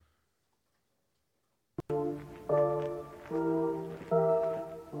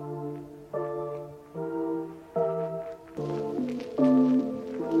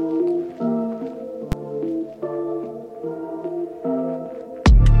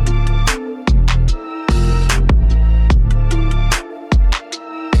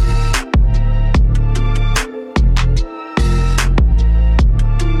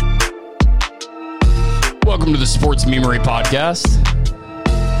Sports Memory Podcast.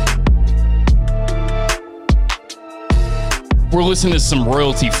 We're listening to some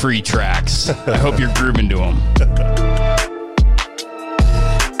royalty-free tracks. I hope you're grooving to them.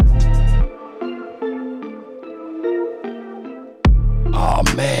 Oh,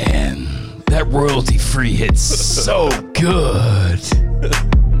 man. That royalty-free hits so good.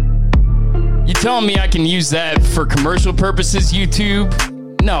 You telling me I can use that for commercial purposes,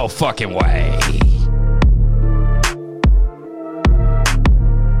 YouTube? No fucking way.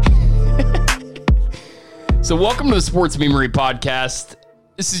 So welcome to the Sports Memory Podcast.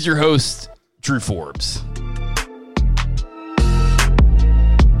 This is your host, Drew Forbes.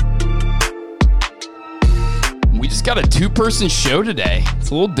 We just got a two-person show today. It's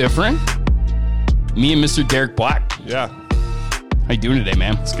a little different. Me and Mr. Derek Black. Yeah. How you doing today,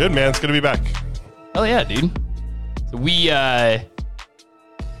 man? It's good, man. It's good to be back. Hell yeah, dude. So we kind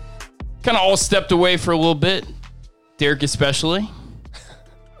of all stepped away for a little bit. Derek especially.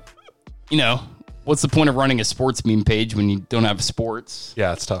 You know, what's the point of running a sports meme page when you don't have sports?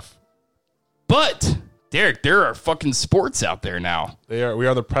 Yeah, it's tough. But, Derek, there are fucking sports out there now. We are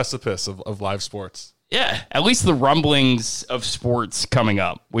on the precipice of live sports. Yeah, at least the rumblings of sports coming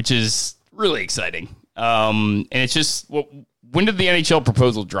up, which is really exciting. And it's just, when did the NHL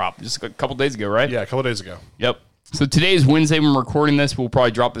proposal drop? Just a couple days ago, right? Yeah, a couple days ago. Yep. So today is Wednesday when we're recording this. We'll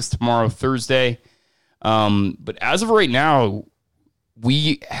probably drop this tomorrow, Thursday. But as of right now,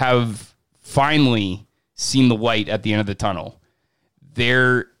 we have finally seen the light at the end of the tunnel.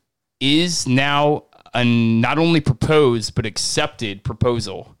 There is now a not only proposed, but accepted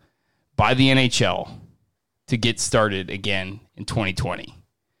proposal by the NHL to get started again in 2020.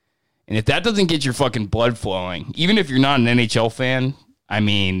 And if that doesn't get your fucking blood flowing, even if you're not an NHL fan, I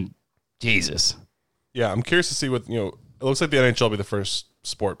mean, Jesus. Yeah, I'm curious to see what, it looks like the NHL will be the first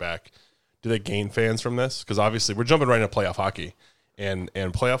sport back. Do they gain fans from this? Because obviously we're jumping right into playoff hockey. And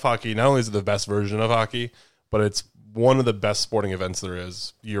playoff hockey, not only is it the best version of hockey, but it's one of the best sporting events there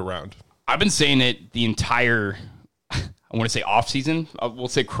is year round. I've been saying it the entire, I want to say off season. We'll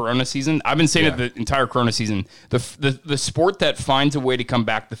say Corona season. I've been saying it the entire Corona season. The sport that finds a way to come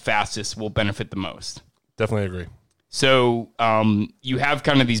back the fastest will benefit the most. Definitely agree. So you have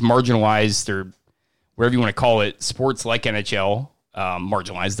kind of these marginalized or whatever you want to call it, sports like NHL.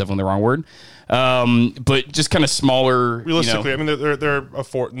 Marginalized, definitely the wrong word. But just kind of smaller. Realistically, I mean, they're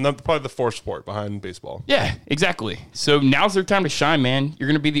probably the fourth sport behind baseball. Yeah, exactly. So now's their time to shine, man. You're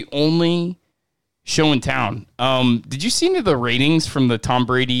going to be the only show in town. Did you see any of the ratings from the Tom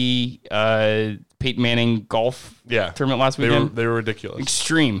Brady, Peyton Manning golf tournament last weekend? They were ridiculous.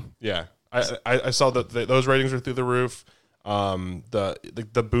 Extreme. Yeah. I saw that those ratings were through the roof. The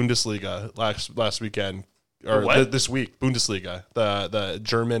Bundesliga last weekend. Or this week, Bundesliga, the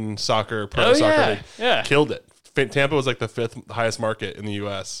German soccer, pro soccer league, killed it. Tampa was like the fifth highest market in the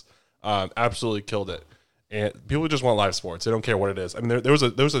U.S. Absolutely killed it. And people just want live sports. They don't care what it is. I mean, there was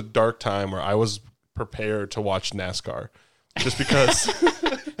a dark time where I was prepared to watch NASCAR just because.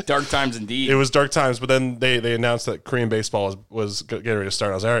 Dark times indeed. It was dark times, but then they announced that Korean baseball was getting ready to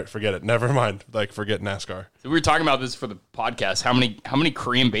start. I was like, all right, forget it. Never mind. Forget NASCAR. So we were talking about this for the podcast. How many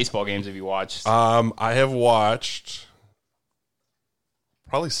Korean baseball games have you watched? I have watched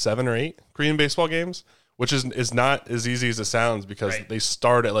probably 7 or 8 Korean baseball games, which is not as easy as it sounds because they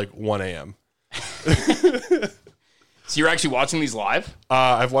start at 1 a.m. So you're actually watching these live?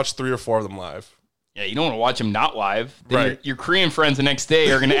 I've watched 3 or 4 of them live. Yeah, you don't want to watch them not live. Then right. Your Korean friends the next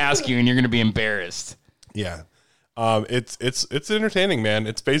day are going to ask you, and you're going to be embarrassed. Yeah, it's entertaining, man.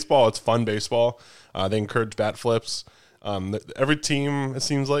 It's baseball. It's fun baseball. They encourage bat flips. Every team, it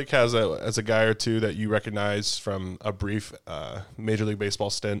seems like, has a guy or two that you recognize from a brief Major League Baseball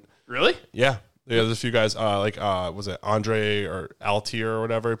stint. Really? Yeah. There's a few guys was it Andre or Altier or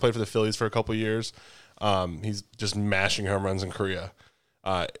whatever? He played for the Phillies for a couple of years. He's just mashing home runs in Korea.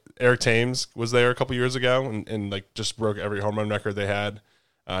 Eric Thames was there a couple years ago and just broke every home run record they had.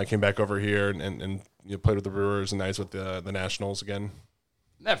 Came back over here and played with the Brewers and nice with the Nationals again.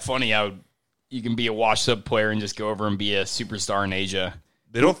 Isn't that funny how you can be a washed-up player and just go over and be a superstar in Asia?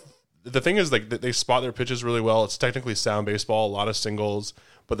 They don't. The thing is, they spot their pitches really well. It's technically sound baseball, a lot of singles,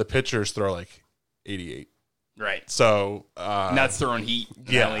 but the pitchers throw 88. Right. So and that's throwing heat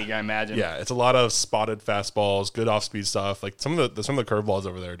in that league, I imagine. Yeah, it's a lot of spotted fastballs, good off-speed stuff. Some of the curveballs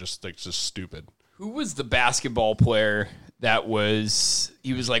over there are just stupid. Who was the basketball player that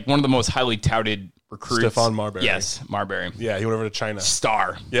he was one of the most highly touted recruits? Stephon Marbury. Yes, Marbury. Yeah, he went over to China.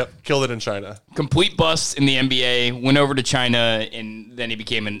 Star. Yep, killed it in China. Complete bust in the NBA, went over to China, and then he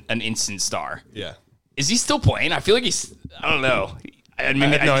became an instant star. Yeah. Is he still playing? I feel like I don't know. I mean,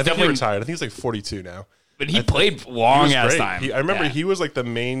 I think he retired. I think he's 42 now. But he played long ass time. I remember he was like the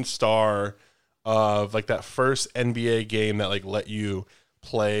main star of like that first NBA game that like let you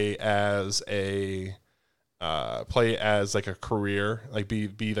play as like a career, like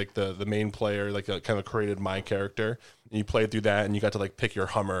be like the main player, like kind of created my character. And you played through that, and you got to like pick your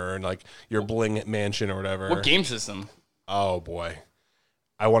Hummer and like your bling mansion or whatever. What game system? Oh boy,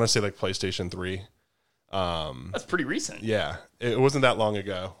 I want to say like PlayStation 3. That's pretty recent. Yeah, it wasn't that long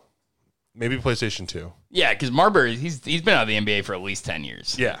ago. Maybe PlayStation 2. Yeah, because Marbury, he's been out of the NBA for at least 10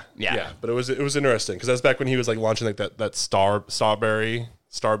 years. Yeah. But it was interesting because that's back when he was like launching like that Starberry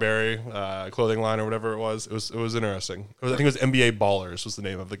clothing line or whatever it was. It was interesting. I think it was NBA Ballers was the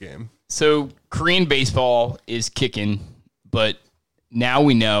name of the game. So Korean baseball is kicking, but now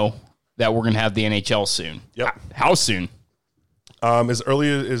we know that we're gonna have the NHL soon. Yep. How soon? As early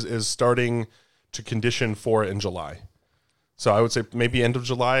as starting to condition for it in July. So I would say maybe end of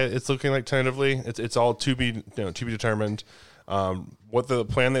July. It's looking like tentatively. It's all to be determined. What the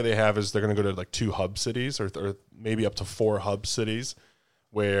plan that they have is they're going to go to like 2 hub cities or maybe up to 4 hub cities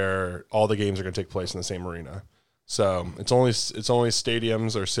where all the games are going to take place in the same arena. So it's only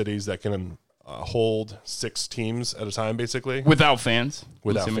stadiums or cities that can hold 6 teams at a time, basically. Without fans?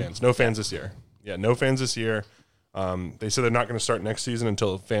 Without fans. No fans this year. Yeah, no fans this year. They said they're not going to start next season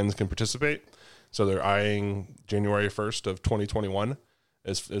until fans can participate. So they're eyeing January 1st of 2021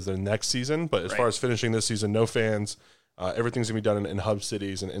 as the next season. But as far as finishing this season, no fans. Everything's going to be done in hub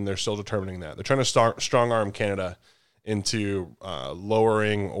cities, and they're still determining that. They're trying to strong-arm Canada into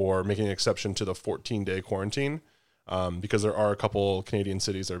lowering or making an exception to the 14-day quarantine because there are a couple Canadian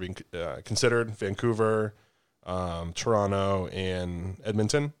cities that are being considered, Vancouver, Toronto, and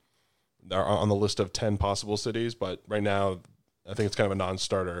Edmonton. They're on the list of 10 possible cities, but right now I think it's kind of a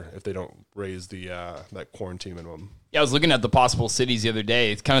non-starter if they don't raise the that quarantine minimum. Yeah, I was looking at the possible cities the other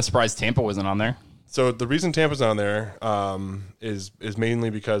day. It's kind of surprised Tampa wasn't on there. So the reason Tampa's on there is mainly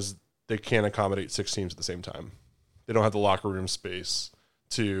because they can't accommodate 6 teams at the same time. They don't have the locker room space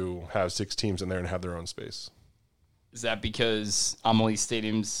to have 6 teams in there and have their own space. Is that because Amalie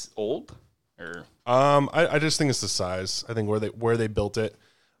Stadium's old? Or I just think it's the size. I think where they built it,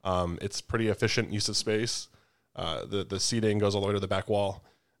 it's pretty efficient use of space. The seating goes all the way to the back wall.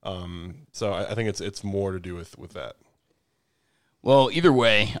 So I think it's more to do with that. Well, either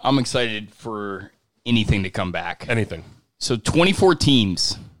way, I'm excited for anything to come back. Anything. So 24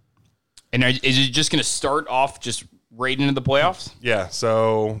 teams. And is it just going to start off just right into the playoffs? Yeah.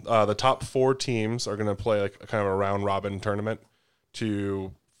 So the top 4 teams are going to play like a kind of a round robin tournament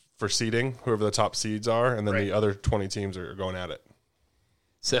for seeding, whoever the top seeds are, and then the other 20 teams are going at it.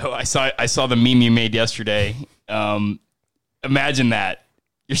 So I saw the meme you made yesterday. Imagine that.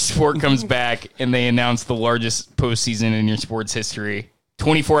 Your sport comes back and they announce the largest postseason in your sport's history.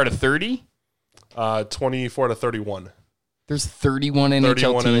 24 out of 30? 24 out of 31. There's 31 NHL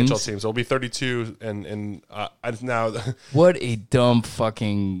 31 teams? NHL teams. It'll be 32 and now. What a dumb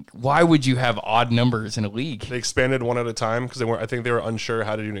fucking... Why would you have odd numbers in a league? They expanded one at a time because I think they were unsure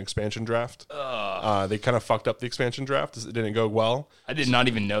how to do an expansion draft. They kind of fucked up the expansion draft. It didn't go well. I did not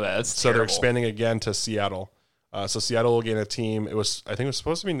even know that. That's so terrible. They're expanding again to Seattle. So Seattle will gain a team. I think it was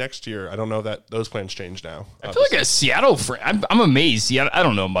supposed to be next year. I don't know that those plans changed now. I feel like a Seattle... I'm amazed. Seattle, I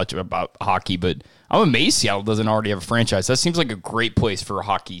don't know much about hockey, but I'm amazed Seattle doesn't already have a franchise. That seems like a great place for a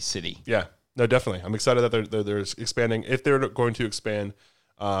hockey city. Yeah. No, definitely. I'm excited that they're expanding. If they're going to expand,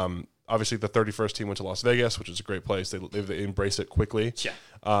 obviously the 31st team went to Las Vegas, which is a great place. They embrace it quickly. Yeah.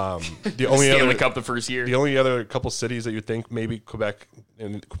 The only Stanley Cup the first year. The only other couple cities that you think maybe Quebec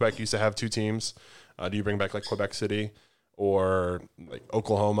used to have 2 teams. Do you bring back like Quebec City or like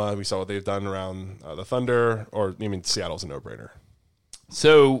Oklahoma? We saw what they've done around the Thunder, or I mean Seattle's a no-brainer.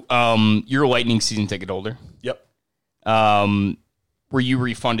 So you're a Lightning season ticket holder. Yep. Were you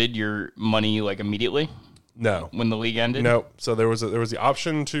refunded your money like immediately? No. When the league ended? No. So there was the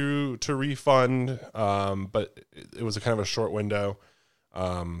option to refund, but it was a kind of a short window.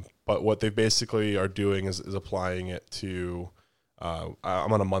 But what they basically are doing is applying it to. I'm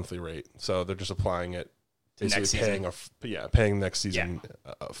on a monthly rate, so they're just applying it, basically paying next season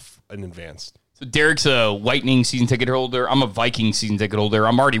in advance. So Derek's a Lightning season ticket holder. I'm a Viking season ticket holder.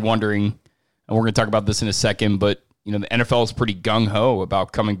 I'm already wondering, and we're going to talk about this in a second, but the NFL is pretty gung ho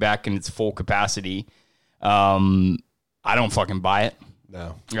about coming back in its full capacity. I don't fucking buy it.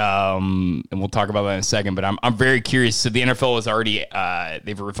 No. And we'll talk about that in a second, but I'm very curious. So the NFL has already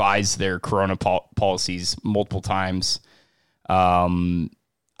they've revised their corona policies multiple times.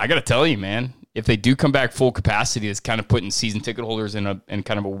 I got to tell you, man, if they do come back full capacity, it's kind of putting season ticket holders in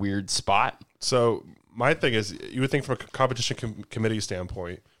kind of a weird spot. So my thing is, you would think from a competition committee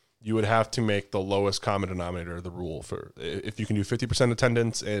standpoint, you would have to make the lowest common denominator the rule. For if you can do 50%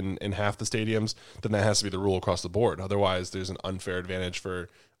 attendance in half the stadiums, then that has to be the rule across the board. Otherwise, there's an unfair advantage for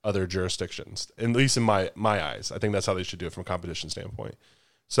other jurisdictions. At least in my eyes, I think that's how they should do it from a competition standpoint.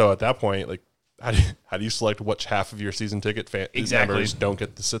 So at that point, like, how do you select which half of your season ticket members don't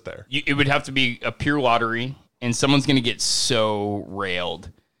get to sit there? It would have to be a pure lottery, and someone's going to get so railed.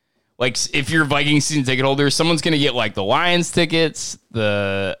 Like, if you're a Vikings season ticket holder, someone's going to get, like, the Lions tickets, you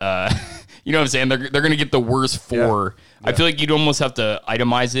know what I'm saying? They're going to get the worst four. Yeah. I feel like you'd almost have to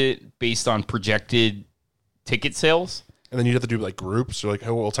itemize it based on projected ticket sales. And then you'd have to do, like, groups. You're like,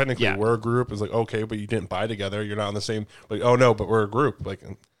 oh, well, technically we're a group. It's like, okay, but you didn't buy together. You're not on the same. Like, oh, no, but we're a group. Like,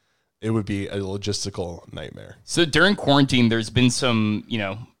 it would be a logistical nightmare. So during quarantine, there's been some,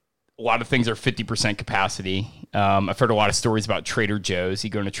 a lot of things are 50% capacity. I've heard a lot of stories about Trader Joe's. You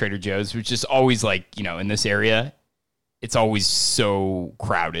go into Trader Joe's, which is always like, in this area, it's always so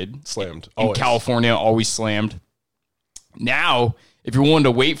crowded. Slammed. In California, always slammed. Now, if you're willing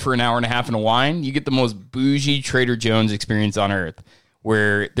to wait for an hour and a half in a line, you get the most bougie Trader Joe's experience on earth,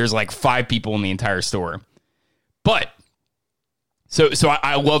 where there's like 5 people in the entire store. But So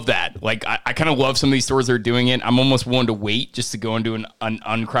I love that. Like, I kind of love some of these stores that are doing it. I'm almost willing to wait just to go into an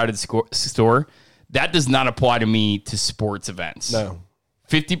uncrowded store. That does not apply to me to sports events. No.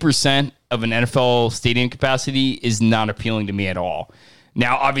 50% of an NFL stadium capacity is not appealing to me at all.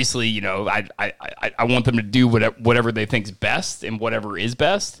 Now, obviously, I want them to do whatever they think is best and whatever is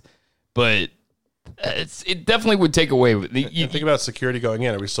best, but it definitely would take away. You think about security going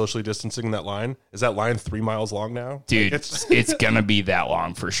in. Are we socially distancing that line? Is that line 3 miles long now? Dude, it's going to be that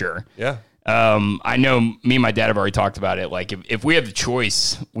long for sure. Yeah. I know me and my dad have already talked about it. Like, if we have the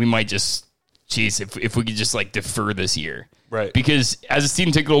choice, we might just, if we could just, like, defer this year. Right. Because as a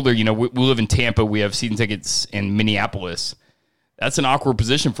season ticket holder, we live in Tampa. We have season tickets in Minneapolis. That's an awkward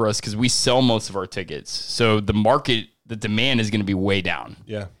position for us because we sell most of our tickets. So the demand is going to be way down.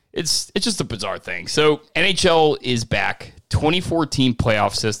 Yeah. It's just a bizarre thing. So NHL is back. 2014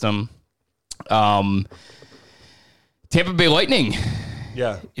 playoff system. Tampa Bay Lightning.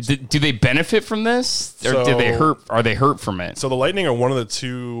 Yeah. Do they benefit from this? Or do they hurt? Are they hurt from it? So the Lightning are one of the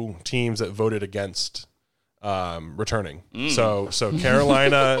 2 teams that voted against returning. So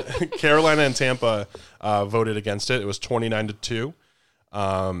Carolina and Tampa voted against it. It was 29-2.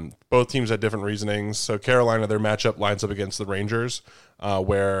 Both teams had different reasonings. So Carolina, their matchup lines up against the Rangers,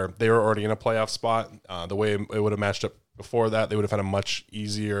 where they were already in a playoff spot. The way it would have matched up before that, they would have had a much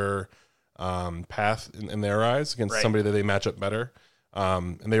easier path in their eyes against somebody that they match up better.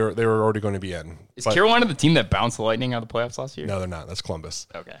 And they were already going to be in. Is Carolina the team that bounced the Lightning out of the playoffs last year? No, they're not. That's Columbus.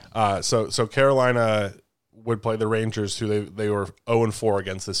 Okay. So Carolina would play the Rangers, who they were 0-4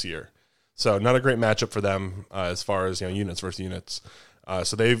 against this year. So not a great matchup for them as far as units versus units.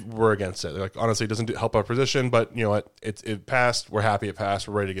 So they were against it. They're like, honestly, it doesn't help our position, but you know what? It passed. We're happy it passed.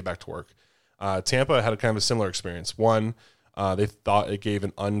 We're ready to get back to work. Tampa had a kind of a similar experience. One, they thought it gave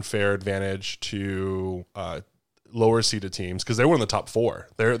an unfair advantage to lower seeded teams because they were in the top 4.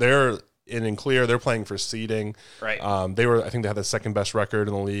 They're in clear. They're playing for seeding. Right. I think they had the second best record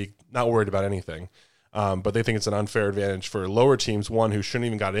in the league. Not worried about anything. But they think it's an unfair advantage for lower teams. One who shouldn't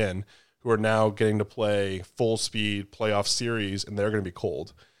even got in, who are now getting to play full speed playoff series, and they're going to be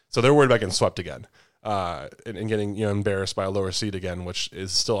cold. So they're worried about getting swept again, and getting embarrassed by a lower seed again, which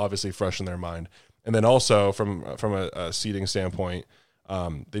is still obviously fresh in their mind. And then also from a seeding standpoint,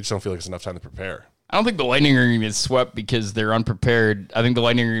 they just don't feel like it's enough time to prepare. I don't think the Lightning are going to get swept because they're unprepared. I think the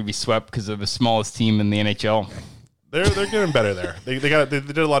Lightning are going to be swept because they're the smallest team in the NHL. They're getting better there. They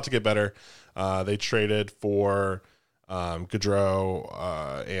did a lot to get better. They traded for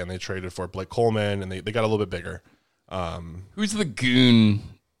Gaudreau, and they traded for Blake Coleman, and they got a little bit bigger. Who's the goon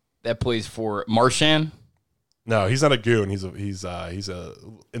that plays for Marchand? No, he's not a goon. He's a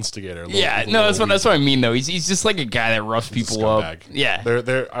instigator. That's what I mean though. He's just like a guy that roughs people up. Yeah,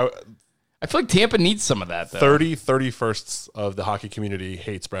 I feel like Tampa needs some of that though. 31st of the hockey community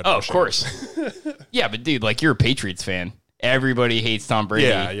hates Brad Marchand. Of course. Yeah, but dude, like you're a Patriots fan. Everybody hates Tom Brady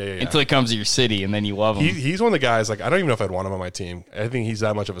until he comes to your city, and then you love him. He's one of the guys, like, I don't even know if I'd want him on my team. I think he's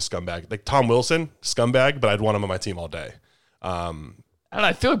that much of a scumbag. Like Tom Wilson, scumbag, but I'd want him on my team all day. I don't know,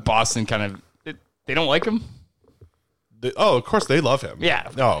 I feel like Boston kind of, they don't like him. Of course they love him. Yeah.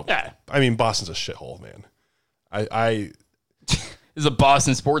 No. Yeah. I mean, Boston's a shithole, man. This is a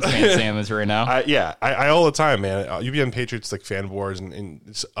Boston sports fan saying this right now. I all the time, man. You be on Patriots like fan boards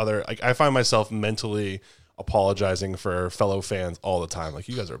and other, like, I find myself mentally apologizing for fellow fans all the time. Like,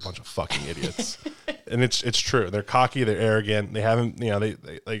 you guys are a bunch of fucking idiots. And it's true. They're cocky, they're arrogant. They haven't, they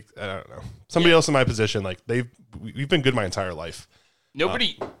like, I don't know. Somebody else in my position, like we've been good my entire life.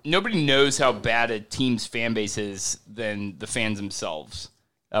 Nobody knows how bad a team's fan base is than the fans themselves.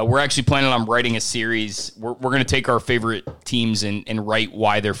 We're actually planning on writing a series. We're going to take our favorite teams and write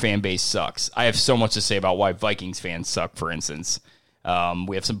why their fan base sucks. I have so much to say about why Vikings fans suck, for instance.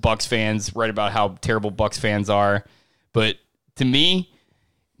 We have some Bucks fans write about how terrible Bucks fans are. But to me,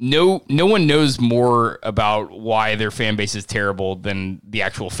 no one knows more about why their fan base is terrible than the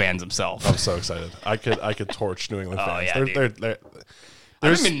actual fans themselves. I'm so excited. I could torch New England fans. Yeah, I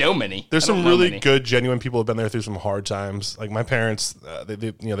don't even know many. There's some really good, genuine people who have been there through some hard times. Like my parents,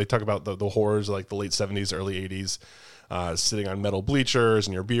 they talk about the horrors of like the late 70s, early 80s, sitting on metal bleachers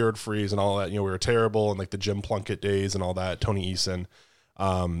and your beard freeze and all that. We were terrible, and like the Jim Plunkett days and all that. Tony Eason,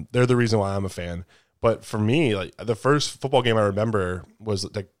 they're the reason why I'm a fan. But for me, like the first football game I remember was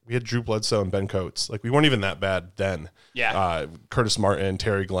like we had Drew Bledsoe and Ben Coates. Like we weren't even that bad then. Yeah. Curtis Martin,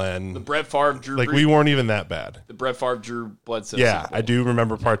 Terry Glenn. The Brett Favre, Drew. Like we weren't even that bad. The Brett Favre, Drew Bledsoe. Yeah, I do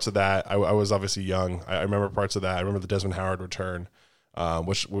remember parts of that. I was obviously young. I remember parts of that. I remember the Desmond Howard return,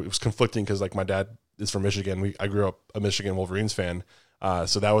 which was conflicting because like my dad is from Michigan. I grew up a Michigan Wolverines fan.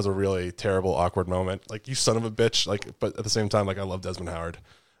 So that was a really terrible, awkward moment. Like, you son of a bitch. Like, but at the same time, like, I love Desmond Howard.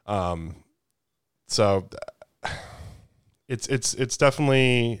 So it's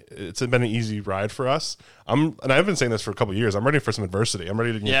definitely been an easy ride for us. And I've been saying this for a couple of years. I'm ready for some adversity. I'm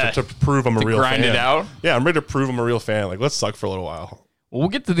ready to prove I'm a real fan. Grind it out. Yeah, I'm ready to prove I'm a real fan. Like, let's suck for a little while. Well, we'll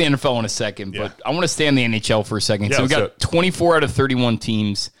get to the NFL in a second, but I want to stay on the NHL for a second. Yeah, so we got 24 out of 31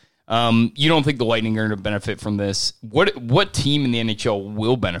 teams. You don't think the Lightning are going to benefit from this? What team in the NHL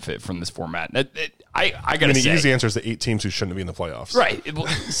will benefit from this format? I got to say. The easy answer is the 8 teams who shouldn't be in the playoffs. Right.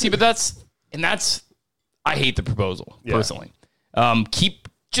 See, but that's I hate the proposal, personally.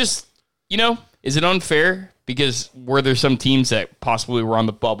 Is it unfair? Because were there some teams that possibly were on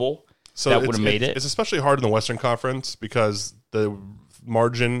the bubble that would have made it? It's especially hard in the Western Conference because the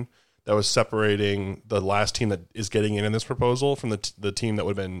margin that was separating the last team that is getting in this proposal from the team that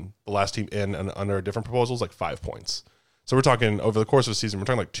would have been the last team in and under a different proposal is like 5 points. So we're talking over the course of a season, we're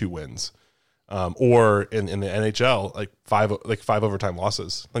talking like 2 wins. Or in the NHL, like five overtime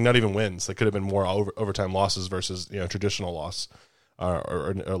losses, like not even wins. They could have been more overtime losses versus traditional loss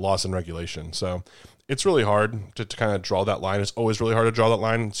or loss in regulation. So it's really hard to kind of draw that line. It's always really hard to draw that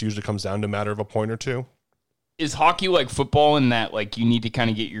line. It usually comes down to a matter of a point or two. Is hockey like football in that like you need to kind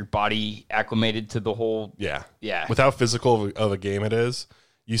of get your body acclimated to the whole? Yeah. With how physical of a game it is,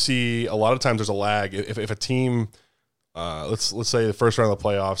 you see a lot of times there's a lag. If a team, let's say the first round of the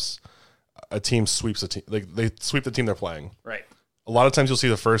playoffs, a team sweeps a team, like they sweep the team they're playing. Right. A lot of times you'll see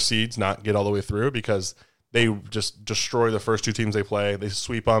the first seeds not get all the way through because they just destroy the first 2 teams they play. They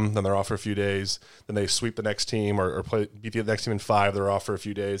sweep them, then they're off for a few days. Then they sweep the next team or beat the next team in 5. They're off for a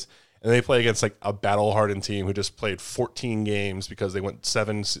few days. And they play against like a battle-hardened team who just played 14 games because they went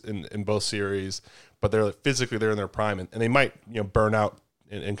 7 in both series. But they're physically they're in their prime, and they might burn out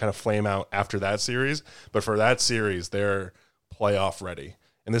and kind of flame out after that series. But for that series, they're playoff ready.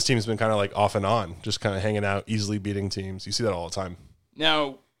 And this team's been kind of like off and on, just kind of hanging out, easily beating teams. You see that all the time.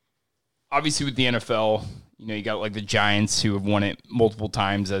 Now, obviously with the NFL, you got like the Giants who have won it multiple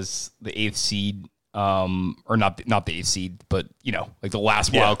times as the 8th seed, or not the 8th seed, but like the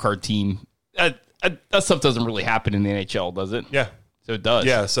last wild card team. That stuff doesn't really happen in the NHL, does it? Yeah. So it does.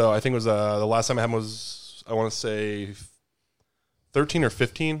 Yeah. So I think it was the last time it happened was I want to say 13 or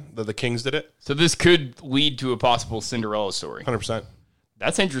 15 that the Kings did it. So this could lead to a possible Cinderella story. 100%.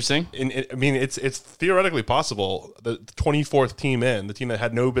 That's interesting. It's theoretically possible. The 24th team in, the team that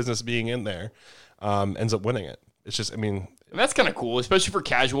had no business being in there, ends up winning it. It's just, that's kind of cool, especially for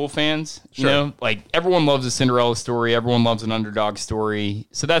casual fans. Sure. Like everyone loves a Cinderella story. Everyone loves an underdog story.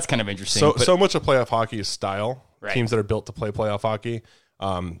 So that's kind of interesting. So much of playoff hockey is style. Right. Teams that are built to play playoff hockey.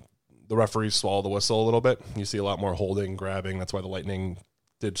 The referees swallow the whistle a little bit. You see a lot more holding, grabbing. That's why the Lightning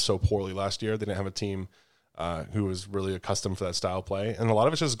did so poorly last year. They didn't have a team who was really accustomed for that style of play. And a lot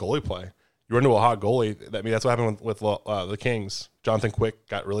of it's just goalie play. You run into a hot goalie. That's what happened with the Kings. Jonathan Quick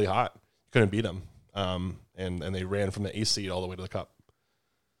got really hot. Couldn't beat him. And they ran from the A seed all the way to the cup.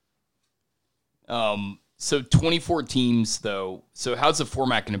 So 24 teams, though. So how's the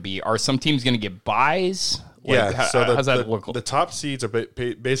format going to be? Are some teams going to get buys? How's that look? The top seeds are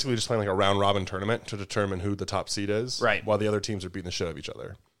basically just playing like a round-robin tournament to determine who the top seed is, right? While the other teams are beating the shit out of each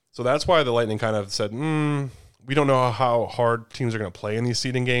other. So that's why the Lightning kind of said, we don't know how hard teams are going to play in these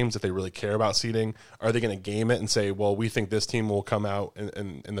seeding games, if they really care about seeding. Are they going to game it and say, well, we think this team will come out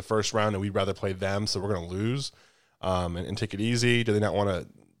in the first round and we'd rather play them, so we're going to lose and take it easy? Do they not want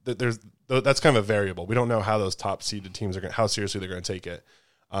to – that's kind of a variable. We don't know how those top seeded teams how seriously they're going to take it.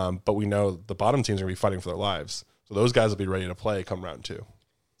 But we know the bottom teams are going to be fighting for their lives. So So those guys will be ready to play come round 2.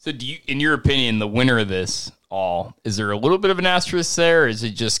 So do you, in your opinion, the winner of this all, is there a little bit of an asterisk there? Or is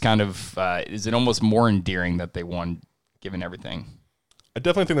it just kind of, is it almost more endearing that they won given everything? I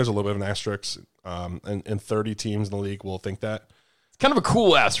definitely think there's a little bit of an asterisk, and 30 teams in the league will think that. It's kind of a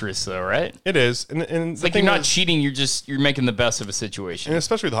cool asterisk, though, right? It is. And it's like you're not cheating, you're making the best of a situation. And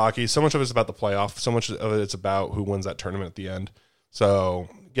especially with hockey, so much of it's about the playoff, so much of it's about who wins that tournament at the end. So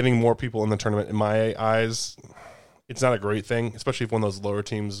getting more people in the tournament, in my eyes, it's not a great thing, especially if one of those lower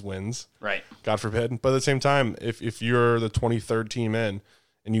teams wins. Right. God forbid. But at the same time, if you're the 23rd team in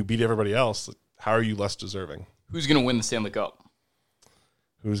and you beat everybody else, how are you less deserving? Who's going to win the Stanley Cup?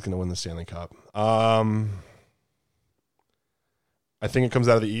 Who's going to win the Stanley Cup? I think it comes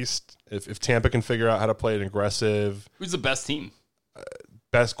out of the East. If Tampa can figure out how to play an aggressive... Who's the best team?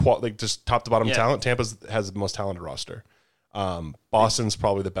 Just top to bottom talent. Tampa has the most talented roster. Boston's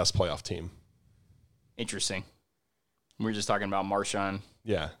probably the best playoff team. Interesting. We were just talking about Marchand.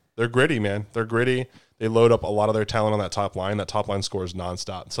 Yeah. They're gritty, man. They're gritty. They load up a lot of their talent on that top line. That top line scores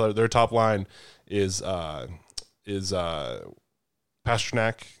nonstop. So their top line is Pastrnak,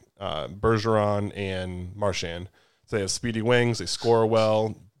 Bergeron, and Marchand. So they have speedy wings. They score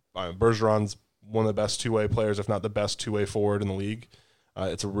well. Bergeron's one of the best two-way players, if not the best two-way forward in the league.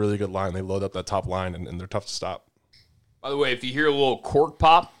 It's a really good line. They load up that top line, and they're tough to stop. By the way, if you hear a little cork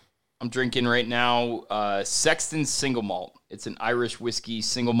pop, I'm drinking right now Sexton Single Malt. It's an Irish whiskey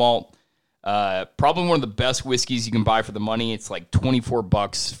single malt. Probably one of the best whiskeys you can buy for the money. It's like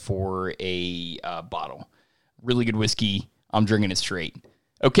 $24 for a bottle. Really good whiskey. I'm drinking it straight.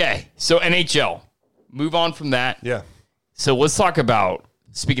 Okay, so NHL. Move on from that. Yeah. So let's talk about,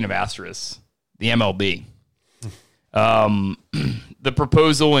 speaking of asterisks, the MLB. The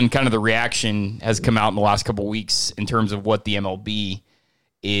proposal and kind of the reaction has come out in the last couple of weeks in terms of what the MLB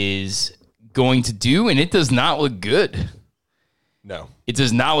is going to do, and it does not look good. No. It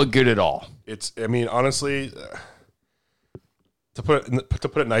does not look good at all. Honestly, to put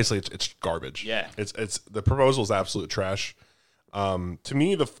it nicely, it's garbage. Yeah. It's the proposal is absolute trash. To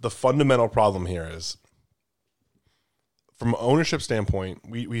me, the fundamental problem here is, from an ownership standpoint,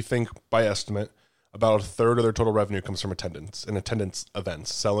 we think by estimate about a third of their total revenue comes from attendance and attendance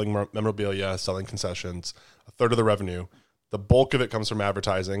events, selling memorabilia, selling concessions. A third of the revenue. The bulk of it comes from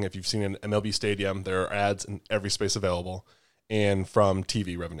advertising. If you've seen an MLB stadium, there are ads in every space available, and from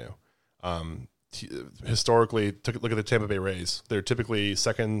TV revenue. Historically, look at the Tampa Bay Rays. They're typically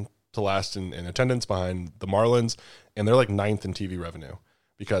second to last in attendance behind the Marlins, and they're like ninth in TV revenue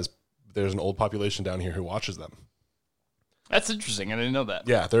because there's an old population down here who watches them. That's interesting. I didn't know that.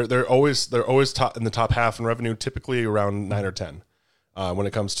 Yeah, they're always top in the top half in revenue, typically around 9 or 10 when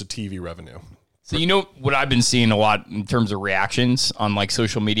it comes to TV revenue. So you know what I've been seeing a lot in terms of reactions on like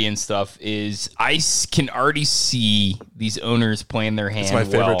social media and stuff is I can already see these owners playing their hand. It's my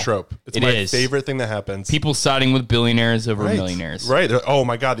favorite trope. It's my favorite thing that happens. People siding with billionaires over millionaires. Right. Oh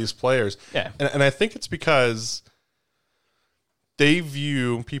my God, these players. Yeah. And I think it's because they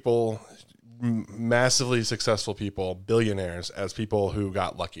view people, massively successful people, billionaires, as people who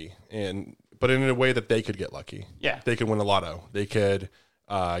got lucky, but in a way that they could get lucky. Yeah. They could win a lotto. They could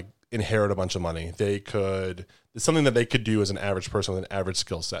inherit a bunch of money. It's something that they could do as an average person with an average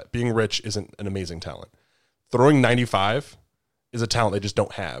skill set. Being rich isn't an amazing talent. Throwing 95 is a talent they just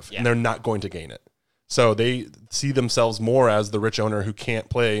don't have, and they're not going to gain it. So they see themselves more as the rich owner who can't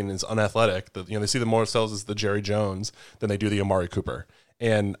play and is unathletic. They see themselves as the Jerry Jones than they do the Amari Cooper.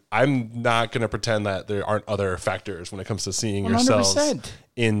 And I'm not going to pretend that there aren't other factors when it comes to seeing 100%. Yourselves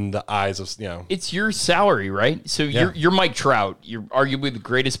in the eyes of, It's your salary, right? So you're Mike Trout. You're arguably the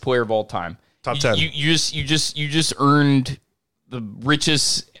greatest player of all time. Top 10. You just earned the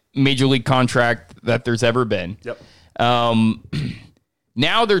richest major league contract that there's ever been. Yep.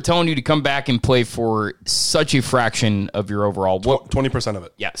 Now they're telling you to come back and play for such a fraction of your overall 20% of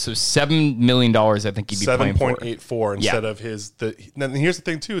it. Yeah, so $7 million. I think he'd be playing for 7.84 instead of his. And here's the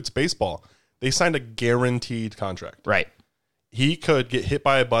thing too: it's baseball. They signed a guaranteed contract. Right. He could get hit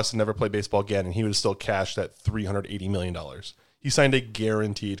by a bus and never play baseball again, and he would still cash that $380 million. He signed a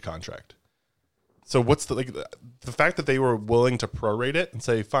guaranteed contract. So what's the fact that they were willing to prorate it and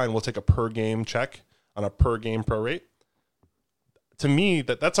say, fine, we'll take a per game check on a per game prorate. To me,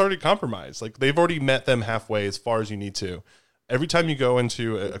 that's already compromised. Like, they've already met them halfway as far as you need to. Every time you go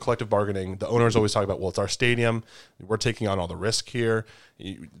into a collective bargaining, the owners always talk about, well, it's our stadium. We're taking on all the risk here.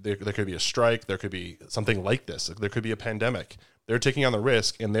 There could be a strike. There could be something like this. There could be a pandemic. They're taking on the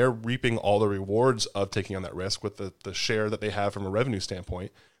risk, and they're reaping all the rewards of taking on that risk with the share that they have from a revenue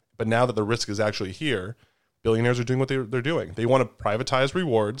standpoint. But now that the risk is actually here, billionaires are doing what they're doing. They want to privatize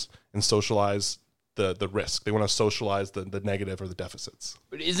rewards and socialize the risk. They want to socialize the negative or the deficits.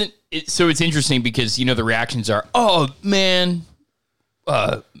 But isn't it? So it's interesting because, the reactions are, oh, man,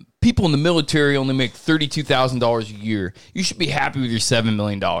 people in the military only make $32,000 a year. You should be happy with your $7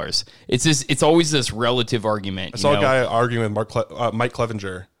 million. It's always this relative argument. I saw a guy arguing with Mike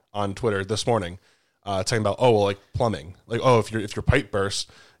Clevenger on Twitter this morning, talking about, like plumbing. Like, if your pipe bursts,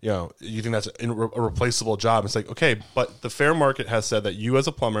 you think that's a replaceable job. It's like, okay, but the fair market has said that you as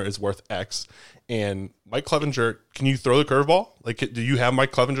a plumber is worth X. And Mike Clevenger, can you throw the curveball? Like, do you have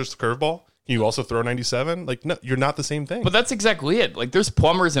Mike Clevenger's curveball? Can you also throw 97? Like, no, you're not the same thing. But that's exactly it. Like, there's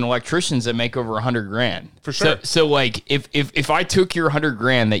plumbers and electricians that make over $100,000 for sure. So like, if I took your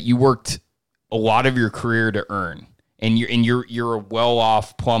 $100,000 that you worked a lot of your career to earn, and you're a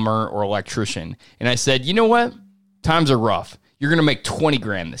well-off plumber or electrician, and I said, you know what, times are rough. You're going to make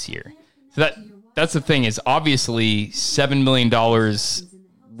 $20,000 this year. So that's the thing, is obviously $7 million,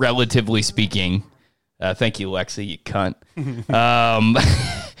 relatively speaking. Thank you, Lexi, you cunt.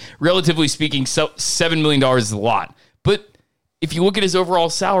 Relatively speaking, $7 million is a lot. But if you look at his overall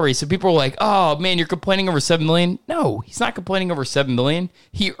salary, so people are like, oh, man, you're complaining over $7 million. No, he's not complaining over $7 million.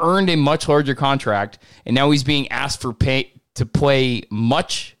 He earned a much larger contract, and now he's being asked to play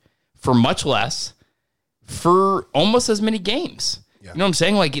much less for almost as many games. Yeah. You know what I'm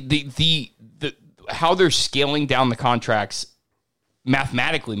saying? Like, the how they're scaling down the contracts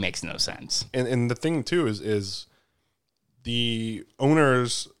mathematically makes no sense. And the thing too is the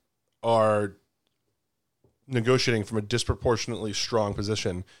owners are negotiating from a disproportionately strong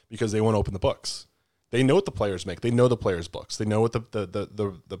position because they want to open the books. They know what the players make. They know the players' books. They know what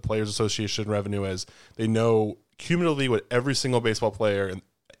the Players Association revenue is. They know cumulatively what every single baseball player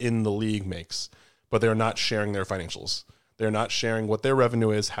in the league makes, but they're not sharing their financials. They're not sharing what their revenue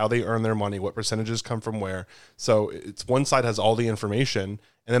is, how they earn their money, what percentages come from where. So it's one side has all the information,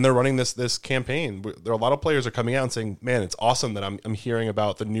 and then they're running this campaign. There are a lot of players are coming out and saying, "Man, it's awesome that I'm hearing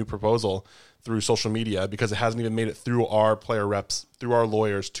about the new proposal through social media because it hasn't even made it through our player reps, through our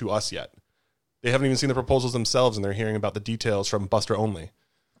lawyers to us yet. They haven't even seen the proposals themselves, and they're hearing about the details from Buster Olney."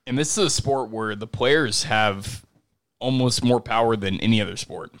 And this is a sport where the players have almost more power than any other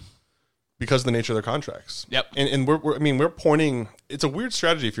sport. Because of the nature of their contracts. Yep. And we're pointing. It's a weird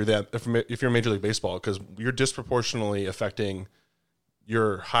strategy if you're Major League Baseball, because you're disproportionately affecting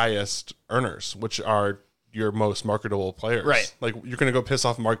your highest earners, which are your most marketable players. Right. Like, you're going to go piss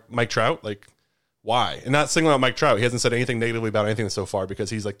off Mike Trout. Like, why? And not singling out Mike Trout. He hasn't said anything negatively about anything so far because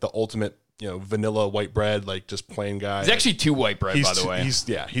he's like the ultimate, vanilla white bread, like just plain guy. He's actually too white bread, by the way.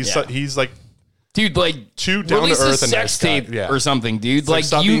 He's like. Dude, like, too down to earth and sex tape or something, dude. Like,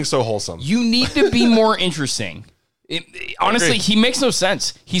 stop being so wholesome. You need to be more interesting. Honestly, he makes no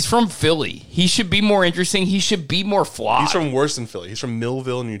sense. He's from Philly. He should be more interesting. He should be more flawed. He's from worse than Philly. He's from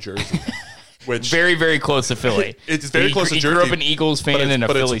Millville, New Jersey. Which very, very close to Philly. It's very close to Jersey. He grew up an Eagles fan and a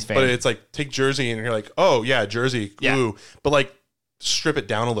Phillies fan. But it's like, take Jersey and you're like, oh, yeah, Jersey. Yeah. Ooh. But like, strip it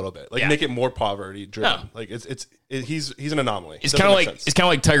down a little bit. Like, make it more poverty driven. No. Like, he's an anomaly. It's kind of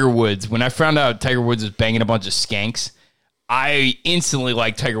like Tiger Woods. When I found out Tiger Woods was banging a bunch of skanks, I instantly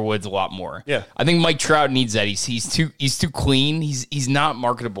like Tiger Woods a lot more. Yeah. I think Mike Trout needs that. He's too clean. He's not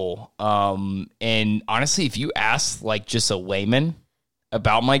marketable. And honestly, if you ask like just a layman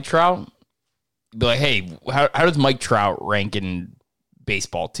about Mike Trout, be like, hey, how does Mike Trout rank in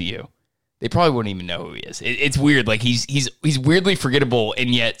baseball to you? They probably wouldn't even know who he is. It's weird. Like, he's weirdly forgettable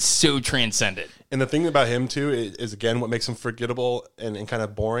and yet so transcendent. And the thing about him too is again, what makes him forgettable and kind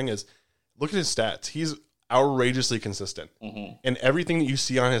of boring is look at his stats. He's outrageously consistent, and everything that you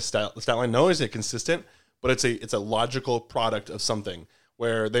see on his stat line, not only is it consistent, but it's a logical product of something.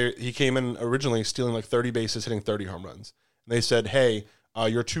 Where he came in originally stealing like 30 bases, hitting 30 home runs, and they said, "Hey,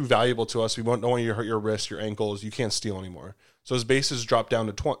 you're too valuable to us. We don't want you to hurt your wrists, your ankles. You can't steal anymore." So his bases dropped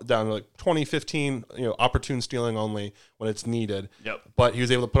down to like 20, 15, opportune stealing only when it's needed. Yep. But he was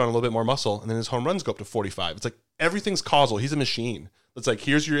able to put on a little bit more muscle, and then his home runs go up to 45. It's like everything's causal. He's a machine. It's like,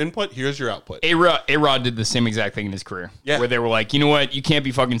 here's your input, here's your output. A-Rod did the same exact thing in his career. Yeah. Where they were like, you know what? You can't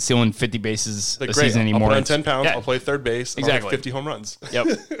be fucking stealing 50 bases a season anymore. I'll put on 10 pounds, I'll play third base, and exactly. I'll have 50 home runs. Yep.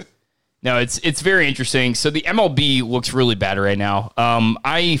 No, it's very interesting. So the MLB looks really bad right now.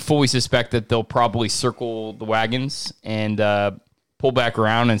 I fully suspect that they'll probably circle the wagons and pull back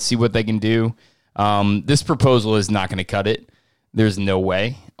around and see what they can do. This proposal is not going to cut it. There's no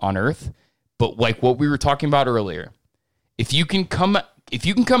way on earth. But like what we were talking about earlier, if you can come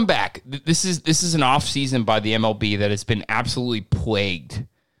back, this is an off season by the MLB that has been absolutely plagued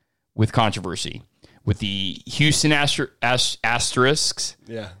with controversy. With the Houston Asterisks,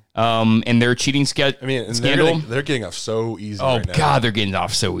 and their cheating scandal. They're getting off so easy. Oh right now. God, they're getting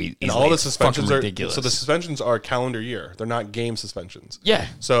off so easy. And all the suspensions are ridiculous. So the suspensions are calendar year. They're not game suspensions. Yeah.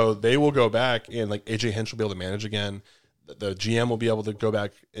 So they will go back, and like AJ Hinch will be able to manage again. The GM will be able to go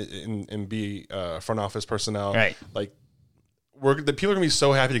back and be front office personnel. Right. Like the people are gonna be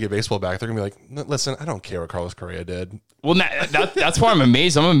so happy to get baseball back. They're gonna be like, listen, I don't care what Carlos Correa did. Well, that's why I'm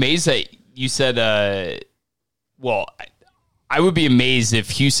amazed. I'm amazed that you said. I would be amazed if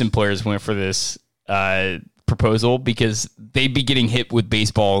Houston players went for this proposal because they'd be getting hit with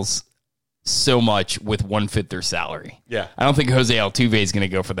baseballs so much with 1/5 their salary. Yeah. I don't think Jose Altuve is going to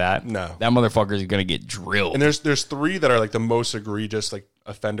go for that. No. That motherfucker is going to get drilled. And there's three that are like the most egregious like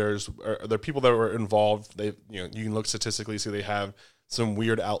offenders. Or they're people that were involved. They you can look statistically, see they have some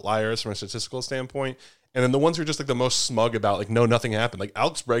weird outliers from a statistical standpoint. And then the ones who are just like the most smug about like, no, nothing happened. Like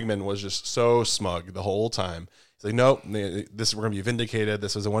Alex Bregman was just so smug the whole time. He's like, nope, we're going to be vindicated.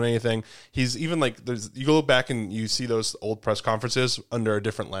 This doesn't want anything. He's even like, you go back and you see those old press conferences under a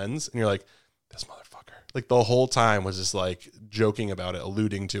different lens, and you're like, this motherfucker. Like the whole time was just like joking about it,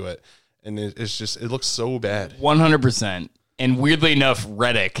 alluding to it. And it's just, it looks so bad. 100%. And weirdly enough,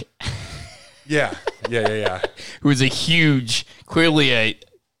 Reddick. Yeah. Who was a huge, clearly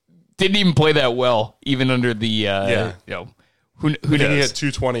didn't even play that well, even under the, who knows? He hit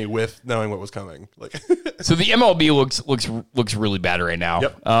 220 with knowing what was coming. Like, so the MLB looks really bad right now.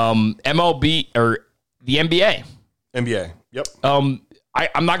 Yep. MLB or the NBA. NBA. Yep.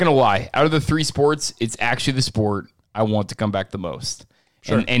 I'm not gonna lie. Out of the three sports, it's actually the sport I want to come back the most.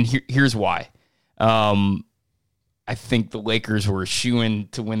 Sure. And here's why. I think the Lakers were shoo-in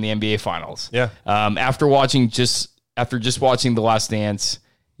to win the NBA Finals. Yeah. After just watching The Last Dance,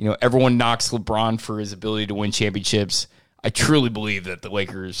 everyone knocks LeBron for his ability to win championships. I truly believe that the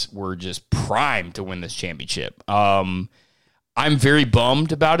Lakers were just primed to win this championship. I'm very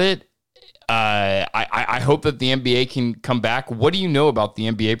bummed about it. I hope that the NBA can come back. What do you know about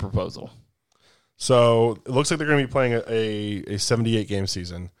the NBA proposal? So it looks like they're going to be playing a 78 game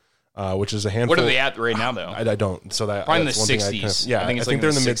season, which is a handful. What are they at right now, though? I don't. So that's probably in the one 60s. I think they're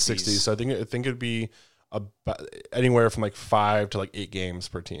in the mid 60s. So I think it'd be about anywhere from like 5 to like 8 games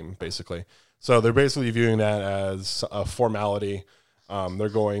per team, basically. So they're basically viewing that as a formality. They're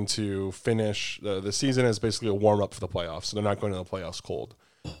going to finish the season as basically a warm up for the playoffs. So they're not going to the playoffs cold.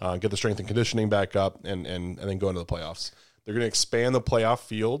 Get the strength and conditioning back up and then go into the playoffs. They're going to expand the playoff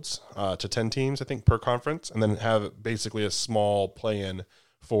fields to 10 teams, I think, per conference, and then have basically a small play-in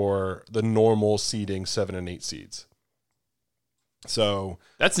for the normal seeding 7 and 8 seeds. So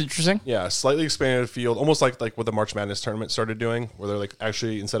that's interesting. Yeah, slightly expanded field, almost like what the March Madness tournament started doing, where they're like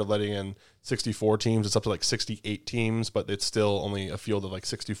actually instead of letting in 64 teams, it's up to like 68 teams, but it's still only a field of like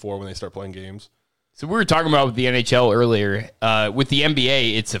 64 when they start playing games. So we were talking about with the NHL earlier. With the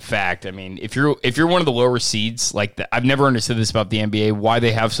NBA, it's a fact. I mean, if you're one of the lower seeds, I've never understood this about the NBA, why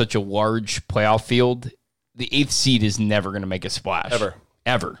they have such a large playoff field. The 8th seed is never going to make a splash.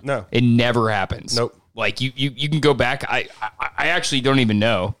 Ever. No. It never happens. Nope. Like you can go back. I actually don't even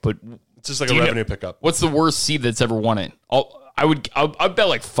know, but it's just like a revenue pickup. What's the worst seed that's ever won it? I'll bet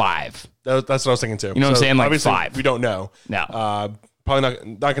like 5. That's what I was thinking too. You know what I'm saying? Like 5. We don't know. No. Probably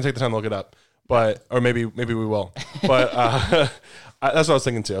not gonna take the time to look it up. But or maybe we will. But that's what I was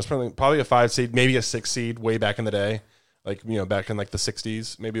thinking too. I was probably a 5 seed, maybe a 6 seed way back in the day, back in like the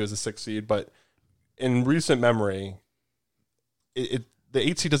 60s. Maybe it was a 6 seed, but in recent memory, the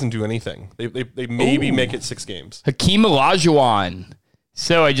 8 seed doesn't do anything. They maybe make it 6 games. Hakeem Olajuwon.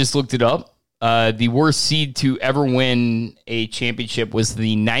 So I just looked it up. The worst seed to ever win a championship was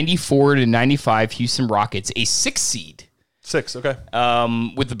the 94 to 95 Houston Rockets, a 6 seed. 6, okay.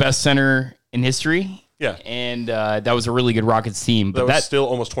 With the best center in history. Yeah. And that was a really good Rockets team. But that was still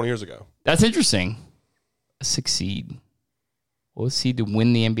almost 20 years ago. That's interesting. A 6 seed. What was seed to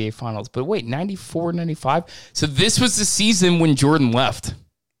win the NBA Finals? But wait, 94, 95? So this was the season when Jordan left.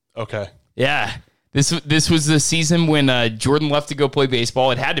 Okay. Yeah. This was the season when Jordan left to go play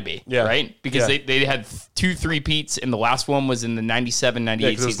baseball. It had to be, right? Because they had 2 3-peats, and the last one was in the 97,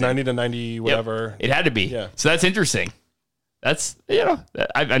 98 season. It was 90 to 90, whatever. Yep. It had to be. Yeah. So that's interesting. That's,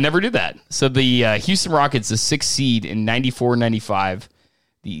 I never did that. So the Houston Rockets, the 6th seed in 94, 95,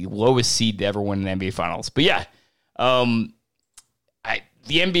 the lowest seed to ever win an NBA Finals. But yeah,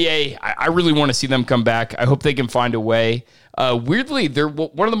 the NBA, I really want to see them come back. I hope they can find a way. Weirdly, they're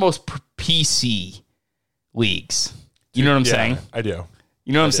one of the most PC leagues. You know what I'm saying? I do.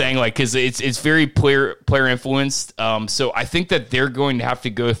 You know what I'm saying? Like, because it's very player influenced. So I think that they're going to have to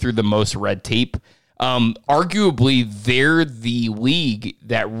go through the most red tape. Arguably, they're the league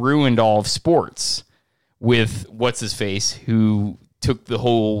that ruined all of sports with what's his face, who took the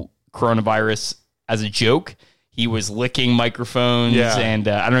whole coronavirus as a joke. He was licking microphones, and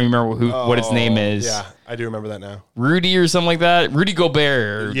I don't even remember what his name is. Yeah, I do remember that now. Rudy or something like that. Rudy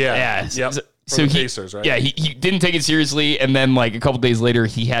Gobert. Yeah. Yep. So he, Pacers, right? Yeah, he didn't take it seriously, and then like a couple days later,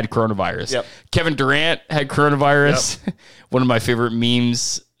 he had coronavirus. Yep. Kevin Durant had coronavirus. Yep. One of my favorite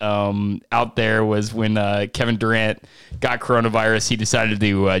memes out there was when Kevin Durant got coronavirus, he decided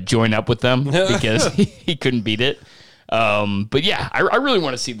to join up with them because he couldn't beat it. But yeah, I really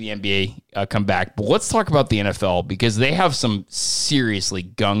want to see the NBA come back. But let's talk about the NFL because they have some seriously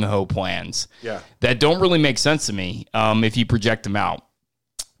gung-ho plans that don't really make sense to me if you project them out.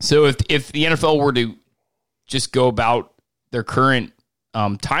 So if the NFL were to just go about their current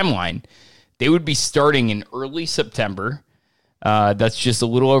timeline, they would be starting in early September. That's just a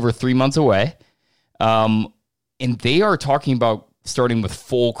little over 3 months away. And they are talking about starting with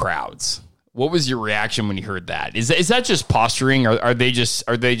full crowds. What was your reaction when you heard that? Is that just posturing, or are they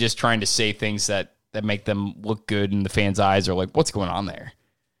just trying to say things that make them look good in the fans' eyes, or like what's going on there?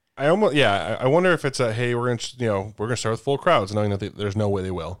 I wonder if it's hey, we're gonna start with full crowds, knowing that there's no way they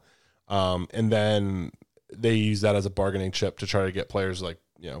will, and then they use that as a bargaining chip to try to get players like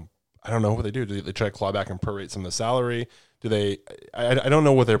I don't know what they do. Do they try to claw back and prorate some of the salary? Do they? I don't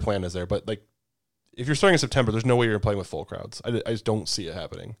know what their plan is there, but like if you're starting in September, there's no way you're playing with full crowds. I just don't see it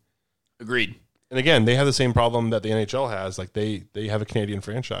happening. Agreed. And again, they have the same problem that the NHL has. Like they have a Canadian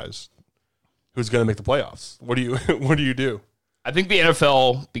franchise who's going to make the playoffs. What do you do? I think the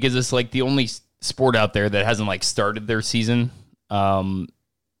NFL, because it's like the only sport out there that hasn't like started their season,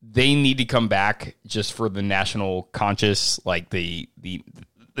 they need to come back just for the national conscious, like the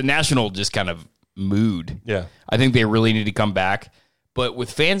national just kind of mood. Yeah, I think they really need to come back. But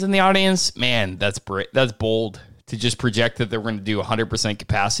with fans in the audience, man, that's bold. To just project that they're going to do 100%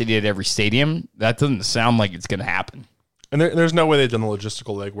 capacity at every stadium, that doesn't sound like it's going to happen. And there's no way they've done the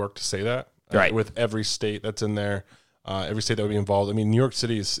logistical legwork to say that. Right. With every state that's in there, every state that would be involved. I mean, New York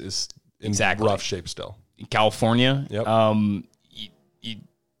City is in rough shape still. In California, yep.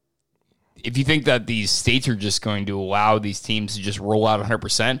 If you think that these states are just going to allow these teams to just roll out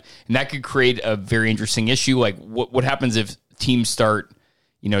 100%, and that could create a very interesting issue. Like what happens if teams start,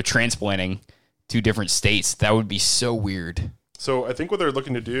 transplanting to different states? That would be so weird. So I think what they're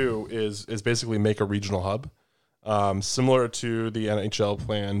looking to do is basically make a regional hub, similar to the NHL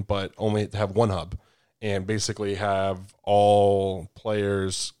plan, but only to have one hub and basically have all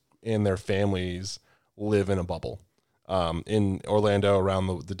players and their families live in a bubble in Orlando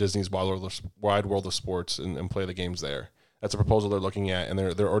around the Disney's wide world of sports and play the games there. That's a proposal they're looking at, and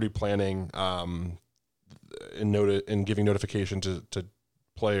they're already planning and giving notification to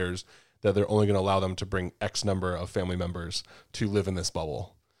players that they're only going to allow them to bring X number of family members to live in this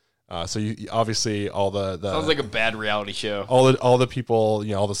bubble. So you obviously all the sounds like a bad reality show. All the people,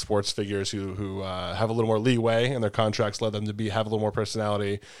 all the sports figures who have a little more leeway and their contracts let them to have a little more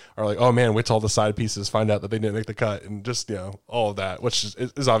personality are like, oh man, wait till all the side pieces find out that they didn't make the cut, and just all of that, which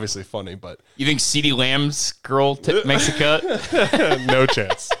is obviously funny. But you think CeeDee Lamb's girl makes the cut? No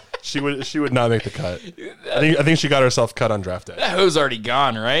chance. She would not make the cut. I think she got herself cut on draft day. That hoe's already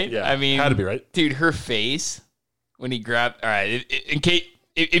gone, right? Yeah, I mean, had to be, right? Dude, her face when he grabbed. All right, in case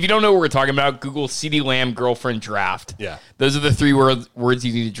if you don't know what we're talking about, Google CeeDee Lamb girlfriend draft. Yeah, those are the three words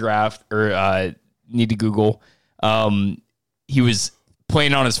you need to draft or need to Google. He was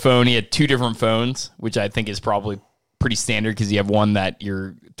playing on his phone. He had two different phones, which I think is probably pretty standard because you have one that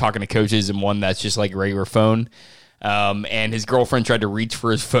you're talking to coaches and one that's just like a regular phone. And his girlfriend tried to reach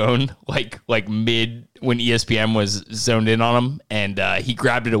for his phone, like mid when ESPN was zoned in on him, and he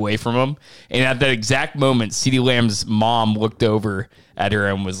grabbed it away from him. And at that exact moment, CeeDee Lamb's mom looked over at her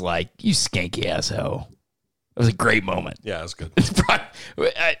and was like, "You skanky asshole." It was a great moment. Yeah, it was good.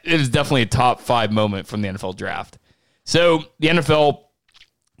 It was definitely a top 5 moment from the NFL draft. So the NFL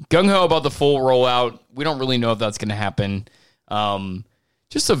gung-ho about the full rollout. We don't really know if that's going to happen.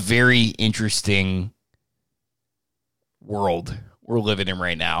 Just a very interesting world we're living in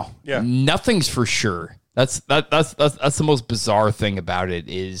right now. Yeah, nothing's for sure. That's the most bizarre thing about it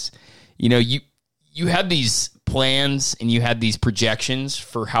is, you had these plans and you had these projections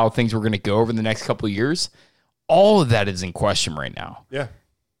for how things were going to go over the next couple of years. All of that is in question right now. Yeah,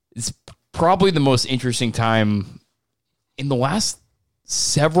 it's probably the most interesting time in the last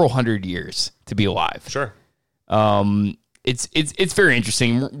several hundred years to be alive. Sure. It's very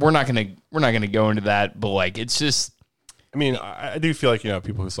interesting. We're not gonna go into that, but like it's just. I mean, I do feel like,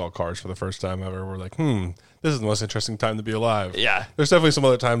 people who saw Cars for the first time ever were like, this is the most interesting time to be alive. Yeah. There's definitely some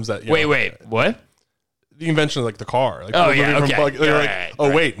other times that, Wait, what? The invention of, like, the car. Like, oh, yeah, okay.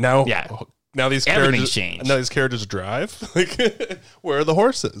 Wait, now now these Everything's carriages changed. Now these carriages drive. Like, where are the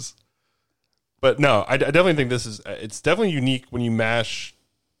horses? But no, I definitely think it's definitely unique when you mash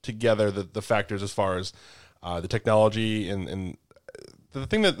together the factors as far as the technology and the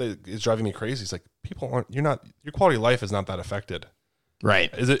thing that is driving me crazy is like your quality of life is not that affected.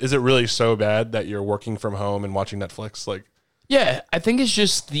 Right. Is it really so bad that you're working from home and watching Netflix? Like, yeah, I think it's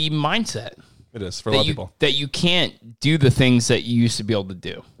just the mindset. It is for a lot of people that you can't do the things that you used to be able to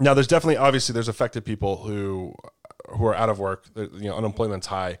do. Now, there's affected people who are out of work. Unemployment's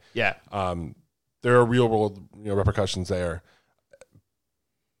high. Yeah. There are real world repercussions there.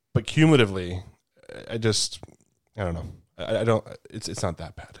 But cumulatively, I don't know. I don't. It's not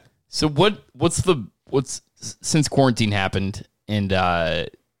that bad. So what's since quarantine happened and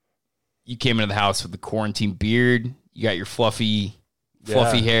you came into the house with the quarantine beard, you got your fluffy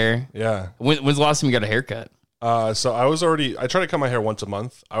hair. Yeah. When's the last time you got a haircut? So I try to cut my hair once a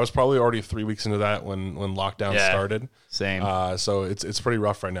month. I was probably already 3 weeks into that when lockdown started. Same. So it's pretty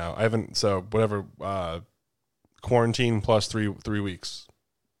rough right now. I haven't, so whatever, quarantine plus three weeks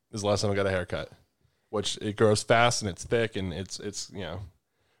is the last time I got a haircut, which it grows fast and it's thick and it's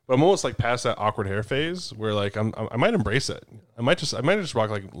but I'm almost like past that awkward hair phase where like I might embrace it. I might just rock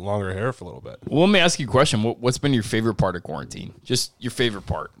like longer hair for a little bit. Well, let me ask you a question. What's been your favorite part of quarantine? Just your favorite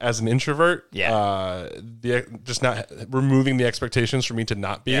part. As an introvert, just not removing the expectations for me to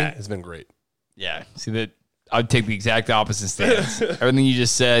not be has been great. Yeah. See that I'd take the exact opposite stance. Everything you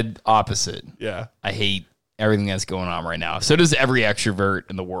just said, opposite. Yeah. I hate everything that's going on right now. So does every extrovert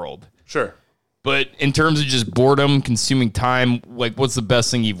in the world. Sure. But in terms of just boredom, consuming time, like what's the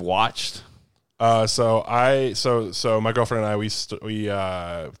best thing you've watched? So my girlfriend and I, we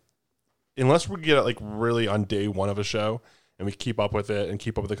unless we get it like really on day one of a show and we keep up with it and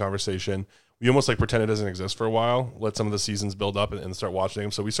keep up with the conversation, we almost like pretend it doesn't exist for a while, let some of the seasons build up and start watching them.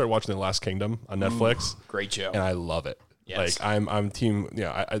 So we started watching The Last Kingdom on Netflix. Great show. And I love it. Yes. Like I'm team,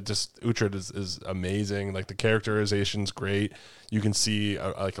 I just, Uhtred is amazing. Like the characterization's great. You can see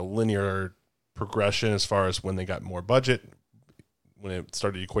a linear progression as far as when they got more budget, when it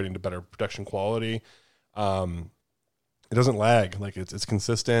started equating to better production quality. It doesn't lag. Like it's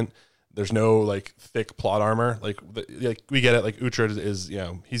consistent. There's no like thick plot armor. Like we get it. Like Uhtred is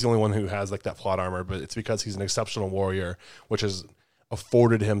he's the only one who has like that plot armor, but it's because he's an exceptional warrior, which has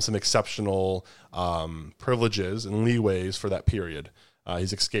afforded him some exceptional privileges and leeways for that period.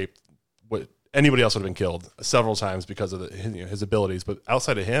 He's escaped what anybody else would have been killed several times because of his abilities. But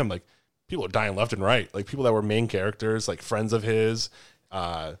outside of him, like people are dying left and right. Like people that were main characters, like friends of his.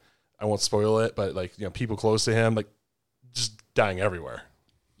 I won't spoil it, but like people close to him, like just dying everywhere.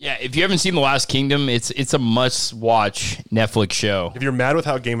 Yeah, if you haven't seen The Last Kingdom, it's a must-watch Netflix show. If you're mad with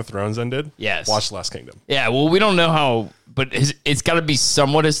how Game of Thrones ended, yes, watch The Last Kingdom. Yeah, well, we don't know how, but it's got to be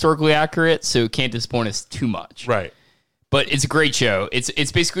somewhat historically accurate, so it can't disappoint us too much. Right. But it's a great show.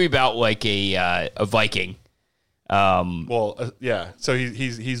 It's basically about like a Viking. Yeah. So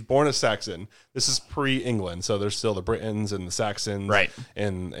he's born a Saxon. This is pre-England, so there's still the Britons and the Saxons, right?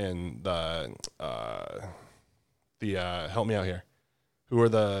 And help me out here. Who are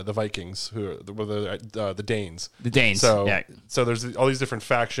the Vikings? Who are the Danes? The Danes. So there's all these different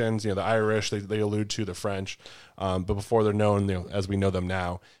factions. The Irish. They allude to the French, but before they're known, as we know them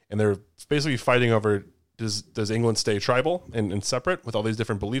now, and they're basically fighting over does England stay tribal and separate with all these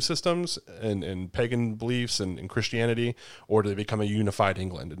different belief systems and pagan beliefs and Christianity, or do they become a unified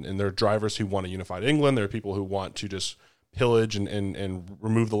England? And there are drivers who want a unified England. There are people who want to just pillage and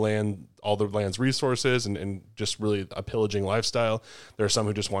remove the land, all the land's resources, and just really a pillaging lifestyle. There are some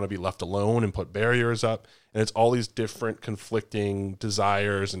who just want to be left alone and put barriers up. And it's all these different conflicting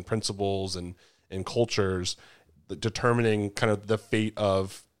desires and principles and cultures determining kind of the fate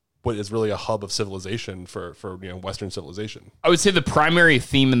of what is really a hub of civilization for Western civilization. I would say the primary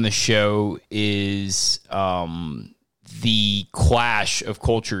theme in the show is the clash of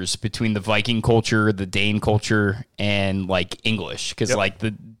cultures between the Viking culture, the Dane culture, and like English. Because like the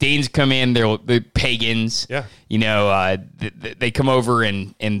Danes come in, they're pagans. Yeah. They come over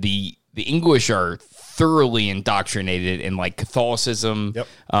and the English are thoroughly indoctrinated in like Catholicism. Yep.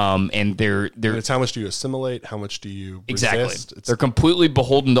 And they're it's how much do you assimilate? How much do you resist? They're completely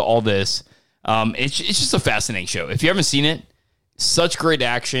beholden to all this. It's just a fascinating show. If you haven't seen it, such great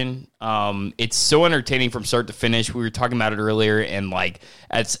action. It's so entertaining from start to finish. We were talking about it earlier, and like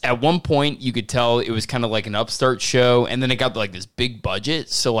at one point you could tell it was kind of like an upstart show, and then it got like this big budget.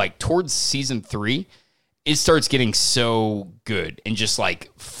 So like towards season 3, it starts getting so good and just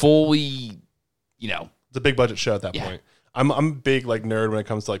like fully, it's a big budget show at that point. I'm a big like nerd when it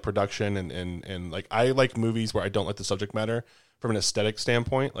comes to like production and like I like movies where I don't like the subject matter, from an aesthetic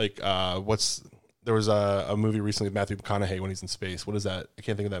standpoint. Like, there was a movie recently with Matthew McConaughey when he's in space. What is that? I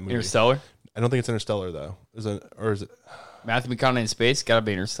can't think of that movie. Interstellar? I don't think it's Interstellar though. Is it? Matthew McConaughey in space? Gotta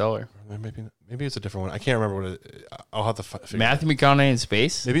be Interstellar. Maybe it's a different one. I can't remember what it. I'll have to figure. Matthew McConaughey in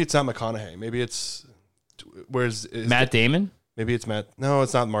space? Maybe it's not McConaughey. Maybe it's Matt Damon? Maybe it's Matt. No,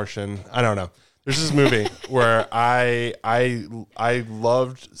 it's not Martian. I don't know. There's this movie where I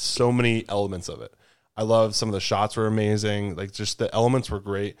loved so many elements of it. I loved some of the shots were amazing. Like just the elements were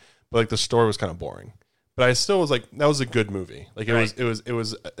great, but like the story was kind of boring. But I still was like, that was a good movie. Like it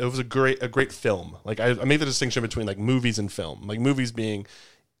was a great film. Like I make the distinction between like movies and film. Like movies being,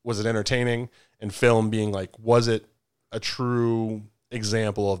 was it entertaining, and film being like, was it a true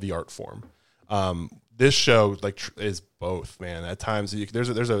example of the art form? This show like is both, man. At times there's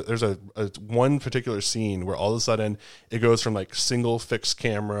a one particular scene where all of a sudden it goes from like single fixed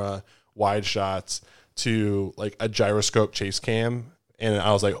camera wide shots to like a gyroscope chase cam. And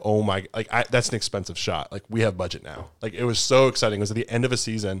I was like, oh my, like that's an expensive shot. Like we have budget now. Like it was so exciting. It was at the end of a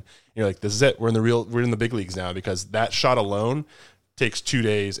season. You're like, this is it. We're in the big leagues now, because that shot alone takes 2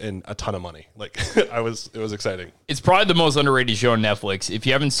 days and a ton of money. Like it was exciting. It's probably the most underrated show on Netflix. If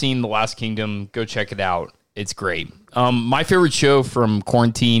you haven't seen The Last Kingdom, go check it out. It's great. My favorite show from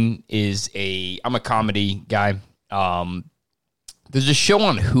quarantine is I'm a comedy guy. There's a show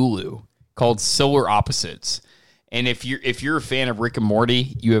on Hulu called Solar Opposites. And if you're a fan of Rick and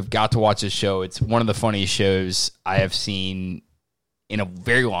Morty, you have got to watch this show. It's one of the funniest shows I have seen in a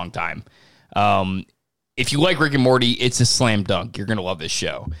very long time. If you like Rick and Morty, it's a slam dunk. You're going to love this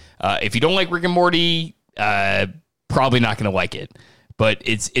show. If you don't like Rick and Morty, probably not going to like it. But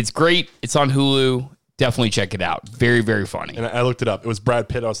it's great. It's on Hulu. Definitely check it out. Very, very funny. And I looked it up. It was Brad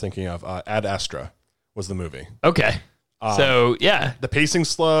Pitt I was thinking of. Ad Astra was the movie. Okay. So yeah, the pacing's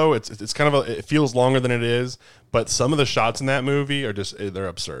slow. It's kind of it feels longer than it is, but some of the shots in that movie are they're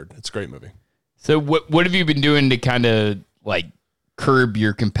absurd. It's a great movie. So what have you been doing to kind of like curb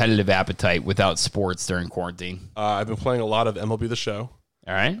your competitive appetite without sports during quarantine? I've been playing a lot of MLB The Show.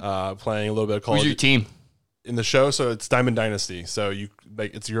 All right. Playing a little bit of Call of Duty. Who's your team? In the show, so it's Diamond Dynasty. So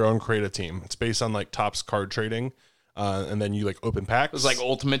it's your own creative team. It's based on like Topps card trading. And then you like open packs. It's like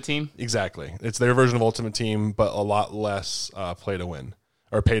Ultimate Team? Exactly. It's their version of Ultimate Team, but a lot less play to win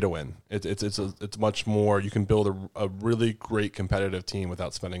or pay to win. It's much more. You can build a really great competitive team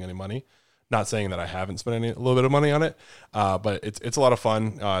without spending any money. Not saying that I haven't spent a little bit of money on it, but it's a lot of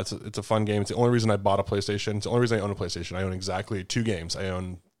fun. It's a fun game. It's the only reason I bought a PlayStation. It's the only reason I own a PlayStation. I own exactly 2 games. I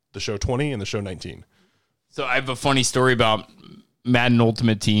own the Show 20 and the Show 19. So I have a funny story about Madden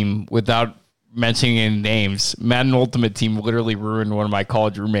Ultimate Team without mentioning any names. Madden Ultimate Team literally ruined one of my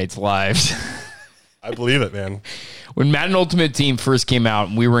college roommates' lives. I believe it, man. When Madden Ultimate Team first came out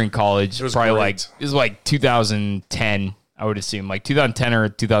and we were in college, it was probably great. it was like 2010, I would assume, like 2010 or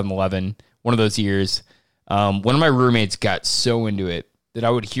 2011, one of those years. One of my roommates got so into it that I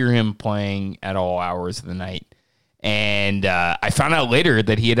would hear him playing at all hours of the night. And I found out later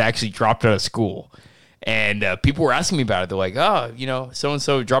that he had actually dropped out of school. And people were asking me about it. They're like, oh,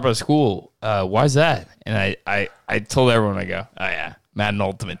 so-and-so dropped out of school. Why is that? And I told everyone, I go, oh, yeah, Madden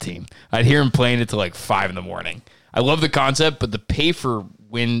Ultimate Team. I'd hear him playing it till like 5 in the morning. I love the concept, but the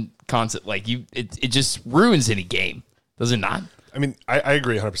pay-for-win concept, like it just ruins any game. Does it not? I mean, I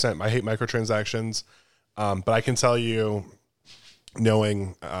agree 100%. I hate microtransactions. But I can tell you,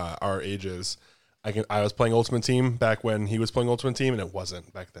 knowing our ages, I was playing Ultimate Team back when he was playing Ultimate Team, and it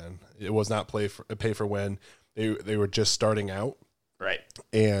wasn't back then. It was not pay for win. They were just starting out, right?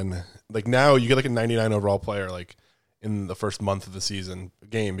 And like now, you get like a 99 overall player like in the first month of the season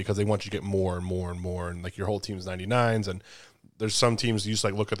game, because they want you to get more and more and more, and like your whole team's 99s. And there's some teams you just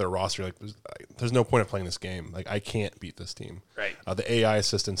like look at their roster, like there's no point of playing this game. Like I can't beat this team. Right. The AI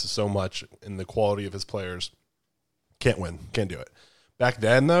assistance is so much in the quality of his players. Can't win. Can't do it. Back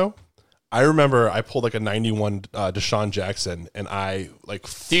then though, I remember I pulled like a 91 Deshaun Jackson, and I like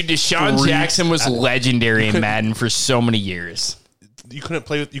dude. Deshaun Jackson was legendary in Madden for so many years. You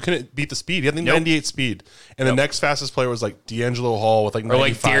couldn't beat the speed. He had the 98 speed, and the next fastest player was like D'Angelo Hall with like 95 or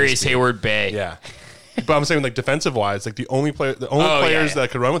like Darius speed. Hayward Bay. Yeah, but I'm saying like defensive wise, like the only players that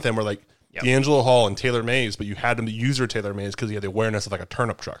could run with him were like D'Angelo Hall and Taylor Mays, but you had him to use your Taylor Mays because he had the awareness of like a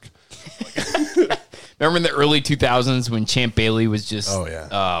turnip truck. Remember in the early 2000s when Champ Bailey was just... Oh, yeah.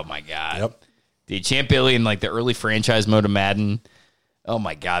 Oh, my God. Yep. Dude, Champ Bailey in like the early franchise mode of Madden. Oh,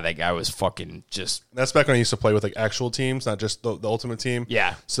 my God. That guy was fucking just... That's back when I used to play with like actual teams, not just the Ultimate Team.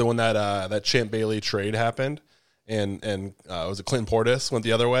 Yeah. So when that Champ Bailey trade happened, and was it Clinton Portis went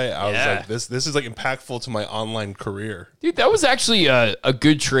the other way? I was like, this is like impactful to my online career. Dude, that was actually a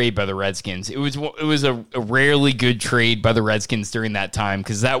good trade by the Redskins. It was a rarely good trade by the Redskins during that time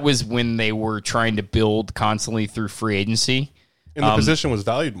because that was when they were trying to build constantly through free agency. And the position was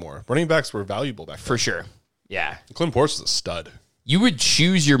valued more. Running backs were valuable back then. For sure. Yeah. Clinton Portis was a stud. You would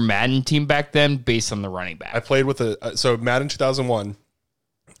choose your Madden team back then based on the running back. I played with so Madden 2001,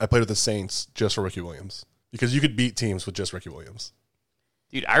 I played with the Saints just for Ricky Williams because you could beat teams with just Ricky Williams.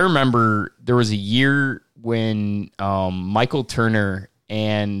 Dude, I remember there was a year when Michael Turner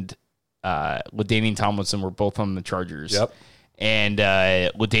and LaDainian Tomlinson were both on the Chargers. Yep. And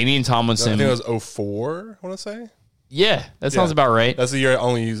LaDainian Tomlinson. I think it was 04, I want to say. Yeah, that sounds about right. That's the year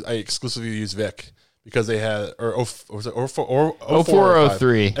I exclusively used Vic. Because they had, or was it 04 or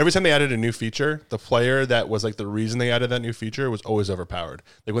 03? Every time they added a new feature, the player that was like the reason they added that new feature was always overpowered.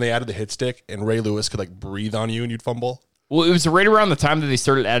 Like when they added the hit stick and Ray Lewis could like breathe on you and you'd fumble. Well, it was right around the time that they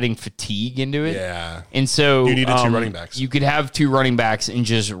started adding fatigue into it. Yeah. And so you needed two running backs. You could have two running backs and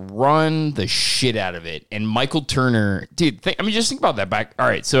just run the shit out of it. And Michael Turner, dude, just think about that back. All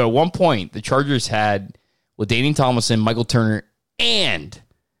right. So at one point, the Chargers had LaDainian Tomlinson, Michael Turner, and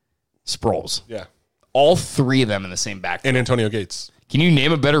Sproles. Yeah. All three of them in the same backfield. And Antonio Gates. Can you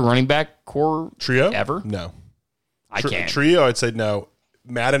name a better running back core trio ever? No. I can't. Trio, I'd say no.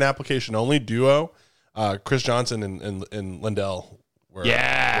 Madden application only. Duo, Chris Johnson and Lindell were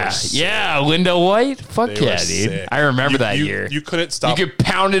Lindell White? Fuck yeah, dude. Sick. I remember that year. You couldn't stop. You could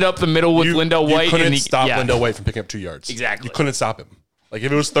pound it up the middle with Lindell White. You couldn't stop Lindell White from picking up 2 yards. Exactly. You couldn't stop him. Like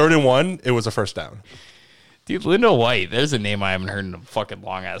if it was 3rd and 1, it was a first down. Dude, Lindell White, there's a name I haven't heard in a fucking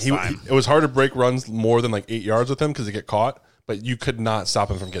long-ass time. It was hard to break runs more than like 8 yards with him because he get caught, but you could not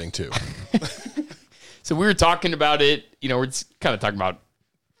stop him from getting 2. So we were talking about it. We're just kind of talking about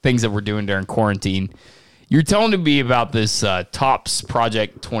things that we're doing during quarantine. You're telling me about this Tops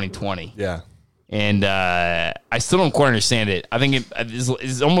Project 2020. Yeah. And I still don't quite understand it. I think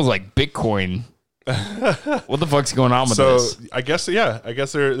it's almost like Bitcoin. What the fuck's going on with this? I guess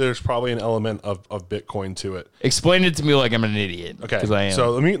there's probably an element of Bitcoin to it. Explain it to me like I'm an idiot. Okay, because I am.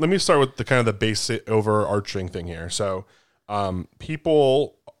 So let me start with the kind of the basic overarching thing here. So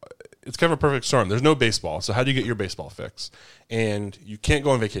people, it's kind of a perfect storm. There's no baseball, so how do you get your baseball fix? And you can't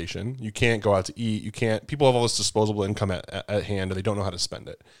go on vacation. You can't go out to eat. You can't. People have all this disposable income at hand, and they don't know how to spend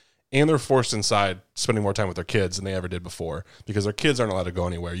it. And they're forced inside, spending more time with their kids than they ever did before because their kids aren't allowed to go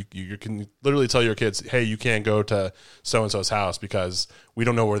anywhere. You can literally tell your kids, hey, you can't go to so-and-so's house because we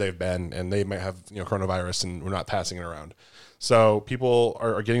don't know where they've been and they might have coronavirus and we're not passing it around. So people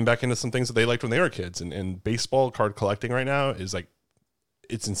are getting back into some things that they liked when they were kids. And baseball card collecting right now is like,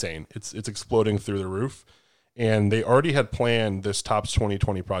 it's insane. It's exploding through the roof. And they already had planned this Tops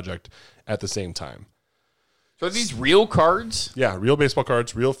 2020 project at the same time. So are these real cards? Yeah, real baseball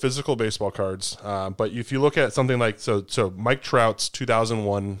cards, real physical baseball cards. But if you look at something like, so Mike Trout's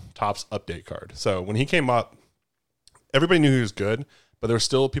 2001 Topps update card. So when he came up, everybody knew he was good, but there were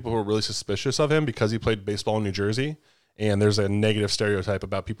still people who were really suspicious of him because he played baseball in New Jersey. And there's a negative stereotype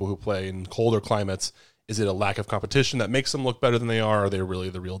about people who play in colder climates. Is it a lack of competition that makes them look better than they are? Or are they really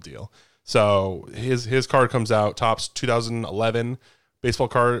the real deal? So his card comes out, Topps 2011. Baseball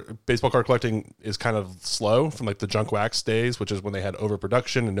card collecting is kind of slow from like the junk wax days, which is when they had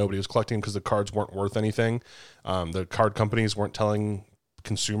overproduction and nobody was collecting because the cards weren't worth anything. The card companies weren't telling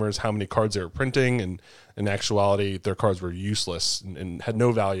consumers how many cards they were printing, and in actuality, their cards were useless and had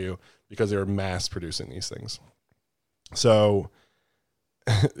no value because they were mass producing these things. So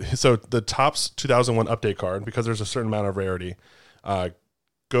the Topps 2001 update card, because there's a certain amount of rarity,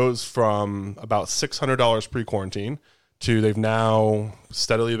 goes from about $600 pre-quarantine to they've now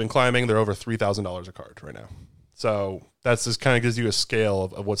steadily been climbing. They're over $3,000 a card right now. So that's just kind of gives you a scale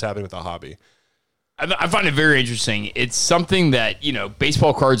of what's happening with the hobby. I find it very interesting. It's something that,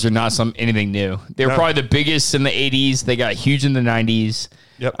 baseball cards are not anything new. They were probably the biggest in the 80s. They got huge in the 90s.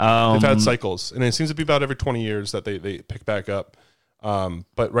 Yep. They've had cycles. And it seems to be about every 20 years that they pick back up.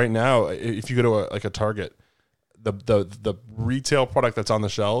 But right now, if you go to a Target, the retail product that's on the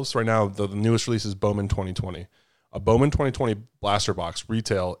shelves right now, the newest release is Bowman 2020. A Bowman 2020 blaster box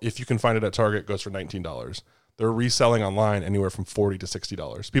retail, if you can find it at Target, goes for $19. They're reselling online anywhere from $40 to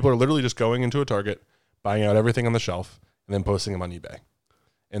 $60. People are literally just going into a Target, buying out everything on the shelf, and then posting them on eBay.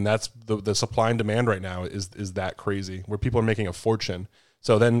 And that's the supply and demand right now is that crazy, where people are making a fortune.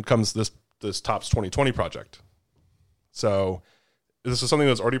 So then comes this Topps 2020 project. So this is something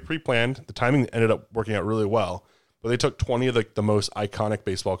that was already pre-planned. The timing ended up working out really well, but they took 20 of the most iconic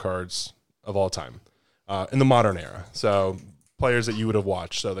baseball cards of all time. In the modern era. So players that you would have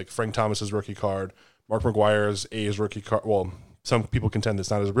watched. So like Frank Thomas's rookie card, Mark McGwire's A's rookie card. Well, some people contend it's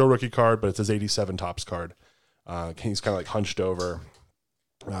not his real rookie card, but it's his 87 Topps card. He's kind of like hunched over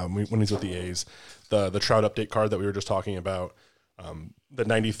when he's with the A's. The Trout update card that we were just talking about, the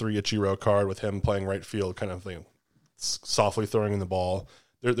 93 Ichiro card with him playing right field, kind of softly throwing in the ball.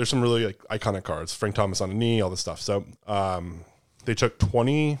 There's some really like iconic cards. Frank Thomas on a knee, all this stuff. So they took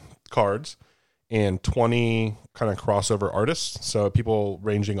 20 cards and 20 kind of crossover artists. So people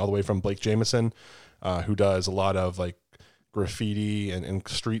ranging all the way from Blake Jameson, who does a lot of like graffiti and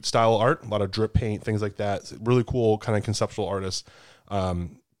street style art, a lot of drip paint, things like that. Really cool kind of conceptual artists,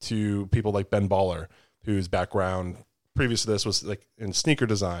 to people like Ben Baller, whose background previous to this was like in sneaker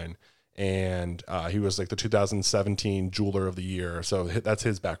design. And he was like the 2017 Jeweler of the Year. So that's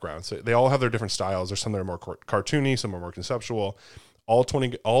his background. So they all have their different styles. There's some that are more cartoony, some are more conceptual. All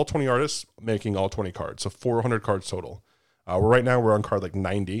 20 artists making all 20 cards. So 400 cards total. Right now we're on card like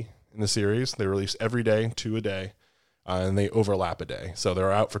 90 in the series. They release every day, 2 a day, and they overlap a day. So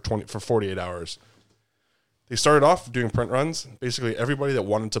they're out for 48 hours. They started off doing print runs. Basically everybody that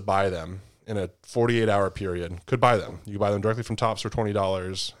wanted to buy them in a 48-hour period could buy them. You could buy them directly from Topps for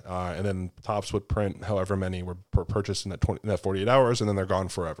 $20, and then Topps would print however many were purchased in that 48 hours, and then they're gone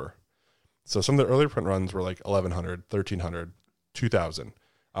forever. So some of the earlier print runs were like 1,100, 1,300, 2,000.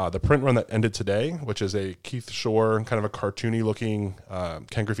 The print run that ended today, which is a Keith Shore, kind of a cartoony-looking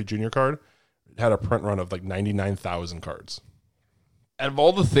Ken Griffey Jr. card, had a print run of like 99,000 cards. Out of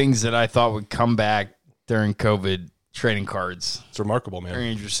all the things that I thought would come back during COVID, trading cards. It's remarkable, man.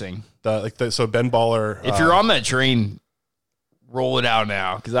 Very interesting. So Ben Baller. If you're on that train, roll it out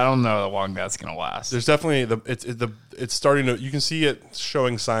now, because I don't know how long that's going to last. There's definitely it's starting to. You can see it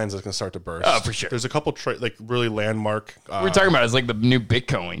showing signs it's going to start to burst. Oh, for sure. There's a couple really landmark. We're talking about it's like the new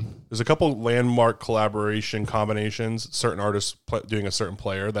Bitcoin. There's a couple landmark collaboration combinations. Certain artists doing a certain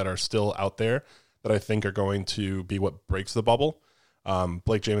player that are still out there that I think are going to be what breaks the bubble.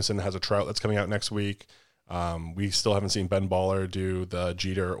 Blake Jameson has a Trout that's coming out next week. We still haven't seen Ben Baller do the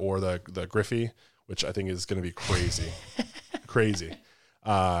Jeter or the Griffey, which I think is going to be crazy, crazy.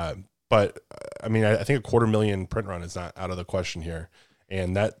 But I mean, I think a 250,000 print run is not out of the question here,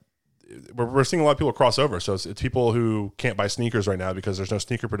 and that we're seeing a lot of people cross over. So it's people who can't buy sneakers right now because there's no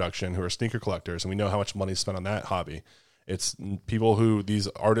sneaker production, who are sneaker collectors, and we know how much money is spent on that hobby. It's people who these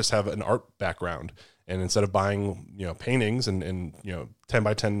artists have an art background, and instead of buying paintings and 10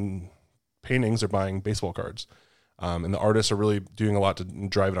 by 10 paintings, are buying baseball cards, and the artists are really doing a lot to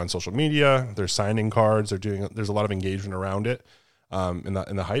drive it on social media. They're signing cards. There's a lot of engagement around it, and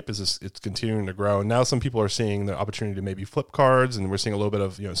the hype is it's continuing to grow. And now some people are seeing the opportunity to maybe flip cards, and we're seeing a little bit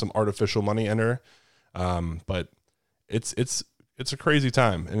of some artificial money enter. But it's a crazy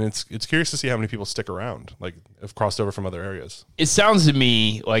time, and it's curious to see how many people stick around, like have crossed over from other areas. It sounds to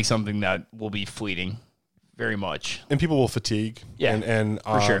me like something that will be fleeting. Very much, and people will fatigue. Yeah, and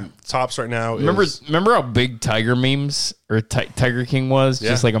for sure. Topps right now. Remember how big Tiger memes or Tiger King was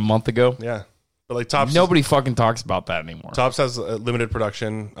just like a month ago? Yeah, but like Topps, nobody fucking talks about that anymore. Topps has limited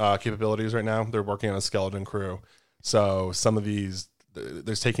production capabilities right now. They're working on a skeleton crew, so some of these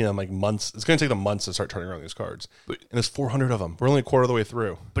there's taking them like months. It's going to take them months to start turning around these cards. And there's 400 of them. We're only a quarter of the way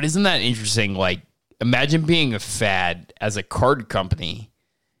through. But isn't that interesting? Like, imagine being a fad as a card company.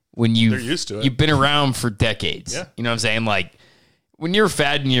 When they're used to it. You've been around for decades. Yeah. You know what I'm saying? Like when you're a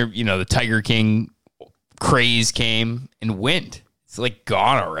fad and the Tiger King craze came and went. It's like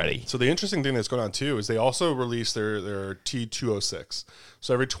gone already. So the interesting thing that's going on too is they also release their T206.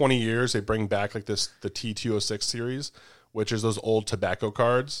 So every 20 years they bring back like the T206 series, which is those old tobacco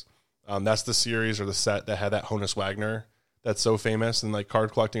cards. That's the series or the set that had that Honus Wagner that's so famous and like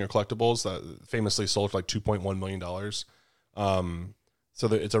card collecting or collectibles that famously sold for like $2.1 million. So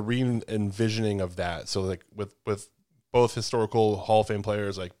it's a re-envisioning of that. So like with both historical Hall of Fame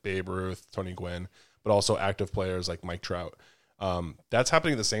players like Babe Ruth, Tony Gwynn, but also active players like Mike Trout. That's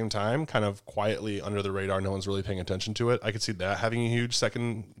happening at the same time, kind of quietly under the radar. No one's really paying attention to it. I could see that having a huge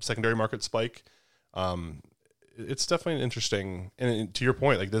secondary market spike. It's definitely interesting. And to your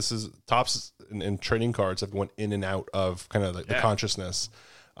point, like this is Topps and trading cards have went in and out of kind of the consciousness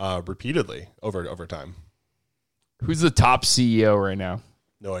repeatedly over time. Who's the top CEO right now?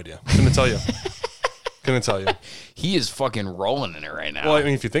 No idea. Couldn't tell you. Couldn't tell you. He is fucking rolling in it right now. Well, I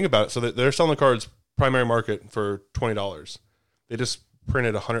mean, if you think about it, so they're selling the cards primary market for $20. They just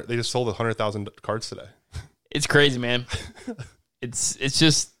printed 100. They just sold 100,000 cards today. It's crazy, man. It's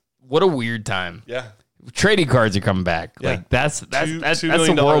just what a weird time. Yeah. Trading cards are coming back. Yeah. Like that's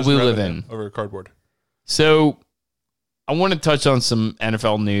the world we live in. Over cardboard. So I want to touch on some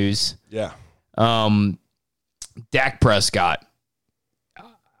NFL news. Yeah. Dak Prescott.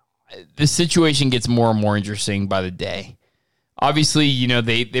 the situation gets more and more interesting by the day. Obviously, you know,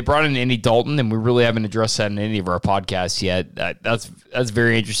 they brought in Andy Dalton, and we really haven't addressed that in any of our podcasts yet. That's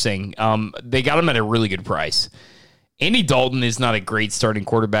very interesting. They got him at a really good price. Andy Dalton is not a great starting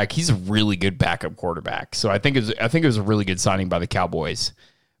quarterback. He's a really good backup quarterback. So I think it was a really good signing by the Cowboys.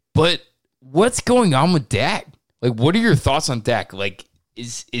 But what's going on with Dak? Like, what are your thoughts on Dak? Like,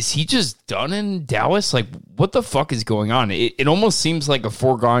 is he just done in Dallas? Like, what the fuck is going on? It almost seems like a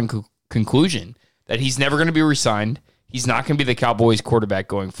foregone conclusion that he's never going to be re-signed. He's not going to be the Cowboys quarterback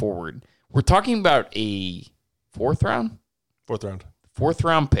going forward. We're talking about a fourth round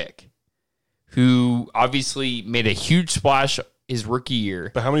pick who obviously made a huge splash his rookie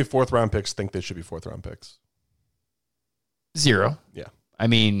year. But how many fourth round picks think they should be fourth round picks? 0. Yeah. I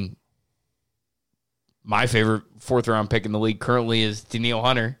mean, my favorite fourth round pick in the league currently is Danielle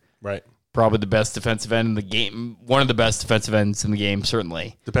Hunter. Right. Probably the best defensive end in the game. One of the best defensive ends in the game,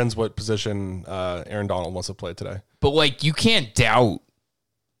 certainly. Depends what position Aaron Donald wants to play today. But, like, you can't doubt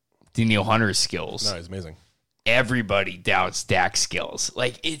Danielle Hunter's skills. No, he's amazing. Everybody doubts Dak's skills.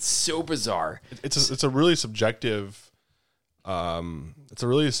 Like, it's so bizarre. It's a really subjective position.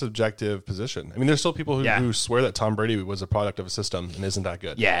 I mean, there's still people who swear that Tom Brady was a product of a system and isn't that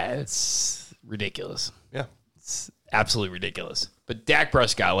good. Yeah, it's ridiculous. Yeah. It's absolutely ridiculous. But Dak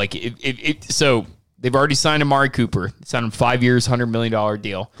Prescott, like, so they've already signed Amari Cooper. Signed him 5 years, $100 million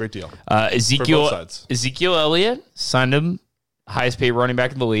deal. Great deal. Ezekiel For both sides. Ezekiel Elliott signed him, highest paid running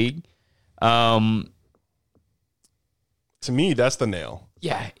back in the league. To me, that's the nail.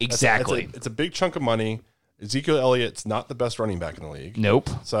 Yeah, exactly. It's a big chunk of money. Ezekiel Elliott's not the best running back in the league. Nope.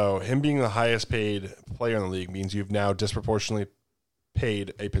 So him being the highest paid player in the league means you've now disproportionately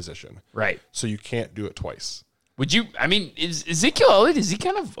paid a position. Right. So you can't do it twice. Is Ezekiel Elliott, is he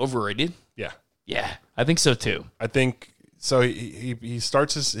kind of overrated? Yeah. Yeah, I think so too. I think so. He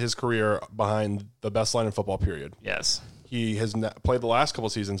starts his career behind the best line in football, period. Yes. He has played the last couple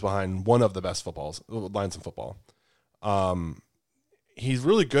seasons behind one of the best lines in football. He's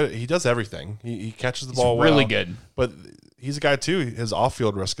really good. He does everything. He catches the ball well. Really good. But he's a guy, too. His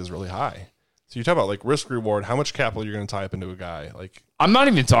off-field risk is really high. So you talk about, like, risk-reward, how much capital you're going to tie up into a guy. Like, I'm not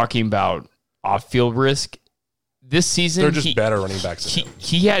even talking about off-field risk. This season, they're just better running backs than him.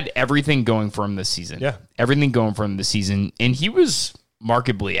 He had everything going for him this season. Yeah. Everything going for him this season, and he was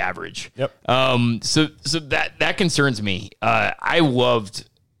markedly average. Yep. So that concerns me. I loved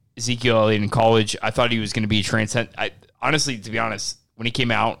Ezekiel Elliott in college. I thought he was going to be honestly, to be honest, when he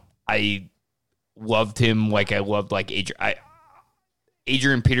came out, I loved him like I loved like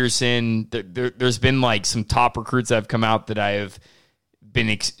Adrian Peterson. There's been like some top recruits that have come out that I have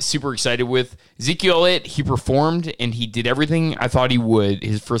been super excited with. Ezekiel Elliott, he performed and he did everything I thought he would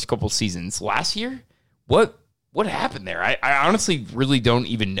his first couple seasons. Last year, what happened there? I honestly really don't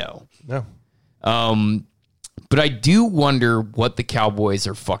even know. No. But I do wonder what the Cowboys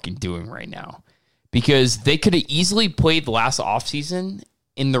are fucking doing right now. Because they could have easily played last offseason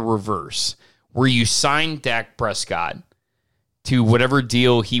in the reverse, where you signed Dak Prescott to whatever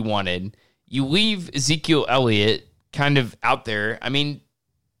deal he wanted. You leave Ezekiel Elliott kind of out there. I mean,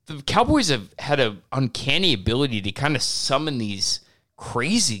 the Cowboys have had an uncanny ability to kind of summon these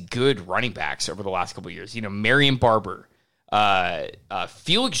crazy good running backs over the last couple of years. You know, Marion Barber,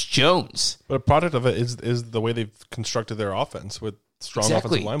 Felix Jones. But a product of it is the way they've constructed their offense with strong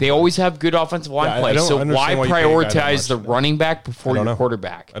offensive line play. They always have good offensive line play. So why prioritize the running back before your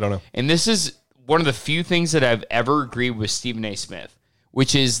quarterback? I don't know. And this is one of the few things that I've ever agreed with Stephen A. Smith,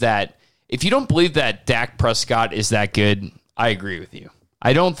 which is that if you don't believe that Dak Prescott is that good, I agree with you.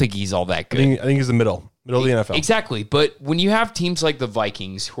 I don't think he's all that good. I think he's the middle of the NFL. Exactly. But when you have teams like the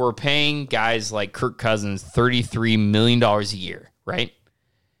Vikings who are paying guys like Kirk Cousins $33 million a year, right?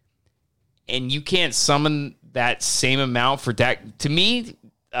 And you can't summon that same amount for Dak. To me,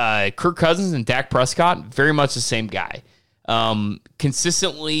 Kirk Cousins and Dak Prescott, very much the same guy.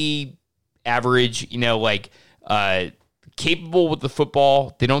 Consistently average, capable with the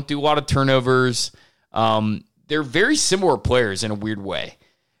football. They don't do a lot of turnovers. They're very similar players in a weird way.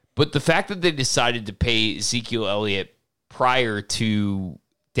 But the fact that they decided to pay Ezekiel Elliott prior to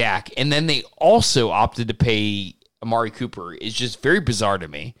Dak, and then they also opted to pay Amari Cooper is just very bizarre to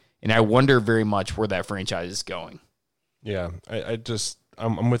me. And I wonder very much where that franchise is going. Yeah,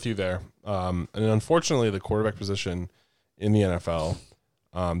 I'm with you there. And unfortunately, the quarterback position in the NFL,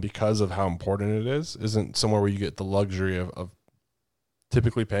 because of how important it is, isn't somewhere where you get the luxury of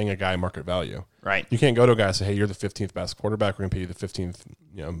typically paying a guy market value. Right. You can't go to a guy and say, hey, you're the 15th best quarterback. We're going to pay you the 15th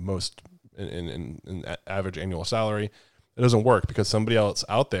most in average annual salary. It doesn't work because somebody else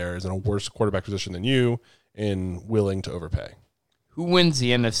out there is in a worse quarterback position than you and willing to overpay. Who wins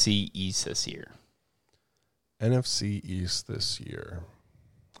the NFC East this year? NFC East this year.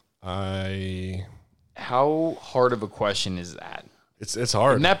 How hard of a question is that? It's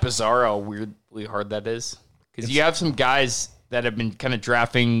hard. Isn't that bizarre how weirdly hard that is? Because you have some guys that have been kind of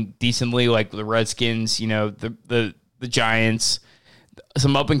drafting decently, like the Redskins, the Giants,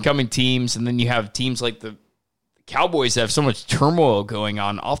 some up-and-coming teams, and then you have teams like the Cowboys that have so much turmoil going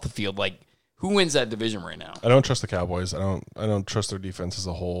on off the field. Like, who wins that division right now? I don't trust the Cowboys. I don't trust their defense as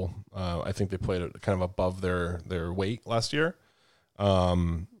a whole. I think they played it kind of above their weight last year.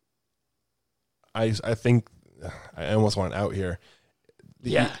 I think I almost want out here.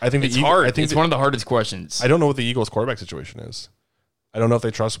 I think it's hard. I think it's one of the hardest questions. I don't know what the Eagles' quarterback situation is. I don't know if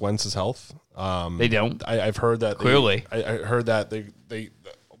they trust Wentz's health. They don't. I've heard that clearly. I heard that they they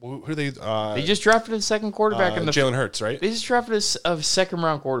just drafted a second quarterback in the Jalen Hurts, right? They just drafted a second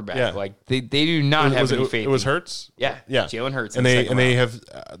round quarterback. Yeah. Like they do not have any faith. It was Hurts. Yeah, Jalen Hurts, and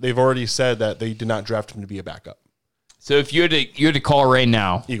they've already said that they did not draft him to be a backup. So if you had to call right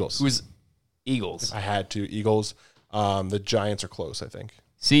now, Eagles. Who's Eagles? If I had to Eagles. The Giants are close, I think.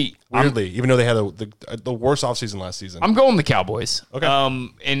 See, weirdly, even though they had the worst offseason last season, I'm going the Cowboys. Okay.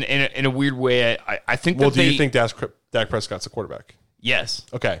 In a weird way, I think. Well, do you think Dak Prescott's a quarterback? Yes.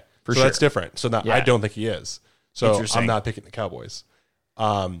 Okay. So that's different. So now I don't think he is. So I'm not picking the Cowboys.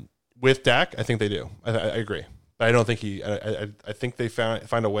 With Dak, I think they do. I agree, but I don't think he. I think they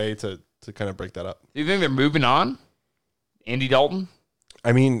find a way to kind of break that up. Do you think they're moving on? Andy Dalton.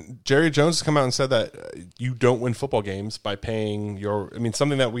 I mean, Jerry Jones has come out and said that you don't win football games by paying your. I mean,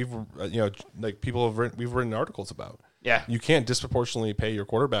 something that we've people have written, we've written articles about. Yeah, you can't disproportionately pay your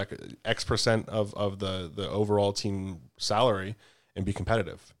quarterback X% of the overall team salary and be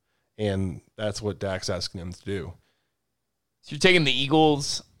competitive, and that's what Dak's asking them to do. So you're taking the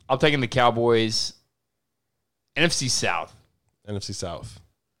Eagles. I'm taking the Cowboys. NFC South. NFC South.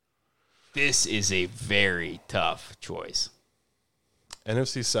 This is a very tough choice.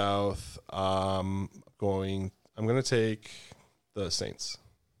 NFC South, I'm going to take the Saints.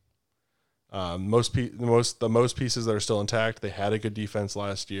 The most pieces that are still intact. They had a good defense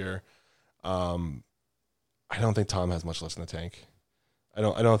last year. I don't think Tom has much left in the tank. I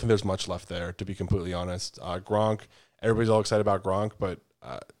don't think there's much left there, to be completely honest. Gronk, everybody's all excited about Gronk, but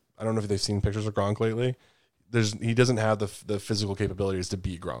I don't know if they've seen pictures of Gronk lately. He doesn't have the physical capabilities to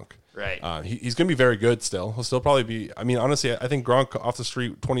beat Gronk. Right. He's going to be very good still. He'll still probably be, I mean, honestly, I think Gronk off the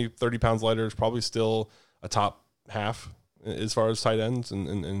street, 20, 30 pounds lighter is probably still a top half as far as tight ends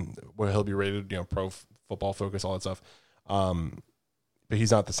and where he'll be rated, pro football focus, all that stuff. But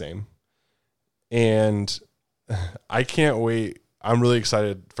he's not the same. And I can't wait. I'm really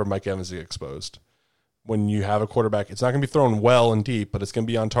excited for Mike Evans to get exposed. When you have a quarterback, it's not going to be thrown well and deep, but it's going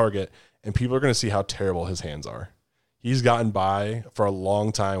to be on target, and people are going to see how terrible his hands are. He's gotten by for a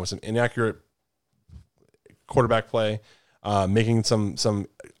long time with some inaccurate quarterback play, making some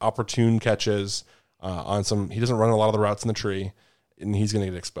opportune catches on some. He doesn't run a lot of the routes in the tree, and he's going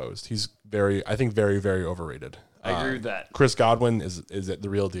to get exposed. He's very, very overrated. I agree with that. Chris Godwin is the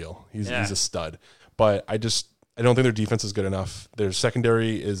real deal. He's a stud, but I don't think their defense is good enough. Their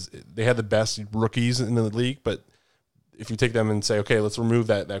secondary they had the best rookies in the league, but if you take them and say, okay, let's remove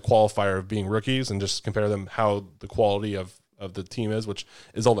that qualifier of being rookies and just compare them how the quality of the team is, which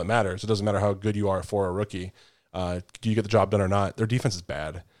is all that matters. It doesn't matter how good you are for a rookie. Do you get the job done or not? Their defense is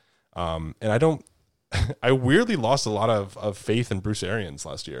bad. And I weirdly lost a lot of faith in Bruce Arians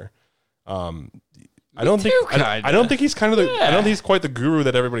last year. I don't think he's kind of I don't think he's quite the guru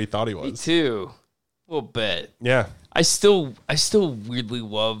that everybody thought he was. Me too. A little bit. Yeah. I still weirdly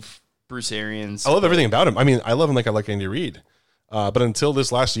love Bruce Arians. I love everything about him. I mean, I love him like I like Andy Reid. But until this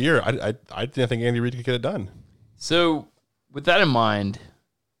last year, I didn't think Andy Reid could get it done. So with that in mind,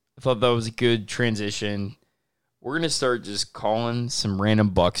 I thought that was a good transition. We're going to start just calling some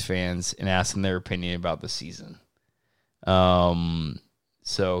random Bucs fans and asking their opinion about the season.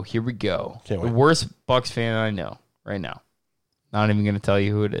 So here we go. Can't wait. The worst Bucs fan I know right now. Not even going to tell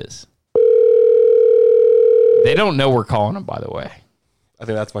you who it is. They don't know we're calling them, by the way. I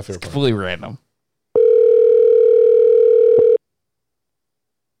think that's my favorite part. Completely random.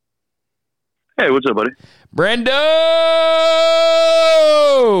 Hey, what's up, buddy? Brando!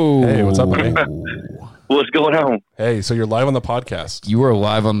 Hey, what's up, buddy? What's going on? Hey, so you're live on the podcast. You are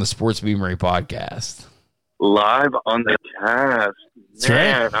live on the Sports Beamery podcast. Live on the cast. That's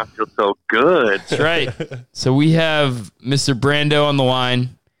Man, right. I feel so good. That's right. So we have Mr. Brando on the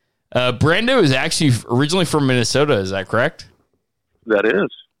line. Brando is actually originally from Minnesota. Is that correct? That is.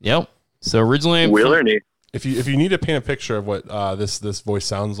 Yep. So originally Will Ernie. If you need to paint a picture of what this voice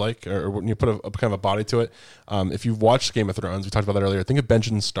sounds like, or when you put a kind of a body to it, if you've watched Game of Thrones, we talked about that earlier. Think of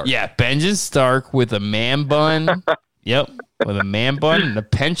Benjen Stark. Yeah, Benjen Stark with a man bun. Yep, with a man bun and a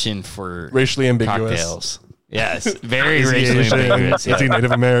penchant for racially ambiguous cocktails. Yes, very racially ambiguous. Is he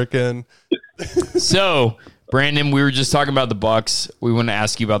Native American? So, Brandon, we were just talking about the Bucks. We want to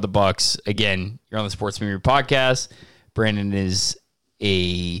ask you about the Bucks again. You're on the Sports Memory Podcast. Brandon is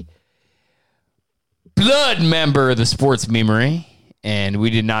a blood member of the Sports Memory, and we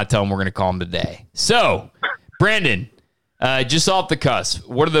did not tell him we're going to call him today. So, Brandon, just off the cusp,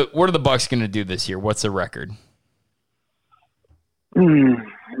 what are the Bucks going to do this year? What's the record?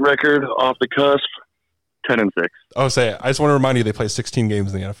 Record off the cusp, 10-6. Oh, I just want to remind you they play 16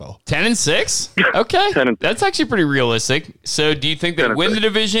 games in the NFL. 10-6? Okay. 10-6. That's actually pretty realistic. So, do you think they win the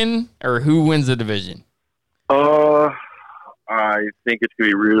division, or who wins the division? I think it's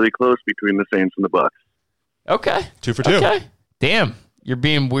going to be really close between the Saints and the Bucks. Okay. 2 for 2. Okay. Damn. You're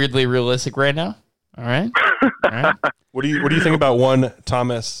being weirdly realistic right now. All right. What do you think about one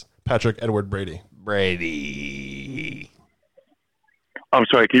Thomas Patrick Edward Brady? Brady. I'm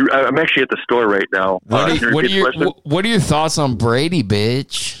sorry. I'm actually at the store right now. What are your thoughts on Brady,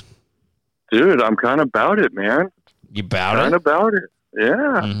 bitch? Dude, I'm kind of about it, man. You about it? Kind of about it.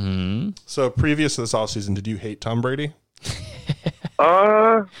 Yeah. Mm-hmm. So previous to this offseason, did you hate Tom Brady?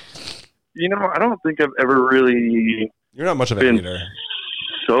 I don't think I've ever really. You're not much of a hater.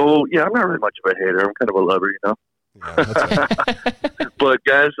 So yeah, I'm not really much of a hater. I'm kind of a lover, Yeah, that's right. But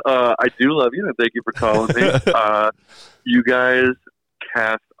guys, I do love you, and thank you for calling me. You guys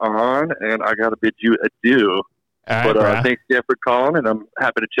cast on, and I got to bid you adieu. All right, thanks again for calling, and I'm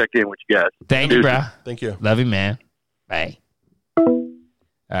happy to check in with you guys. Thank you, bro. Thank you. Love you, man. Bye. All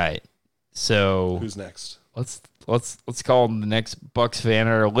right. So who's next? Let's call the next Bucks fan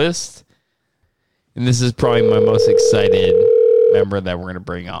on our list. And this is probably my most excited member that we're going to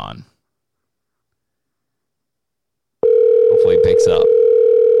bring on. Hopefully he picks up.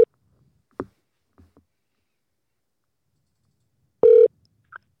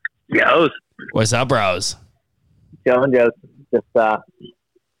 Yo. What's up, bros? Chilling, just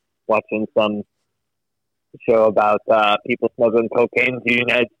watching some show about people smuggling cocaine to the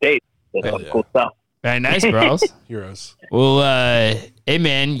United States. Some cool stuff. Very nice, bros. Heroes. Well, hey,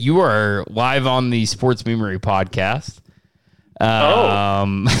 man, you are live on the Sports Memory Podcast.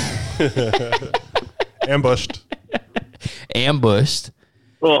 Ambushed.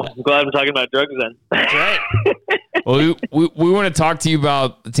 Well, I'm glad I'm talking about drugs then. That's right. Well, we want to talk to you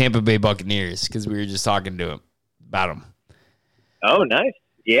about the Tampa Bay Buccaneers because we were just talking to him about them. Oh, nice.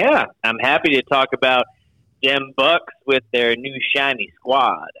 Yeah, I'm happy to talk about them Bucks with their new shiny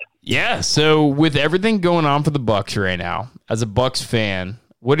squad. Yeah, so with everything going on for the Bucks right now, as a Bucks fan,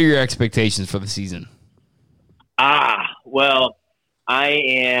 what are your expectations for the season? Well, I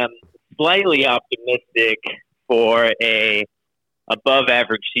am slightly optimistic for a above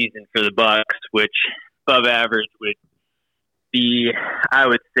average season for the Bucks, which above average would be, I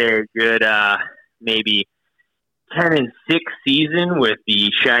would say, a good maybe 10-6 season with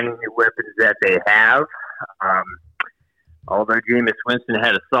the shiny new weapons that they have. Although Jameis Winston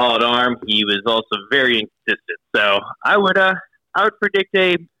had a solid arm, he was also very inconsistent. So I would predict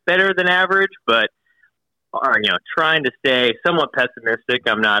a better than average, but trying to stay somewhat pessimistic.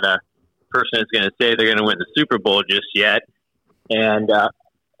 I'm not a person that's going to say they're going to win the Super Bowl just yet.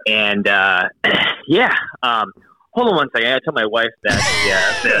 Hold on one second. I got to tell my wife that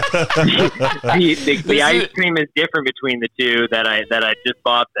the ice cream is different between the two that I just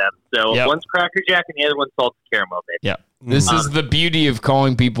bought them. So one's Cracker Jack and the other one's salted caramel, baby. Yeah. This is the beauty of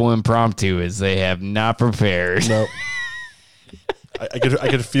calling people impromptu is they have not prepared. Nope. I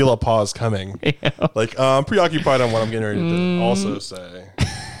could feel a pause coming. Yeah. Like, I'm preoccupied on what I'm getting ready to also say.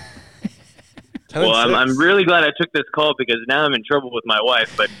 Well, I'm really glad I took this call because now I'm in trouble with my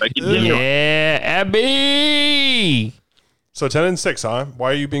wife. But continue. Yeah, Abby. So 10-6, huh?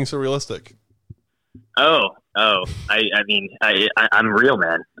 Why are you being so realistic? I mean, I'm real,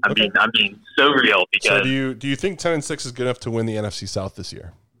 man. I'm being so real because. So do you think 10-6 is good enough to win the NFC South this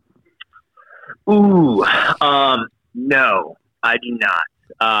year? No, I do not.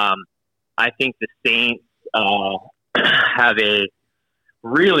 I think the Saints have a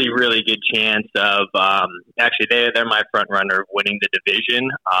really, really good chance of actually they're my front runner of winning the division.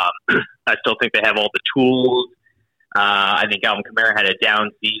 I still think they have all the tools. I think Alvin Kamara had a down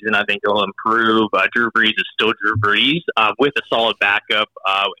season. I think he'll improve. Drew Brees is still Drew Brees with a solid backup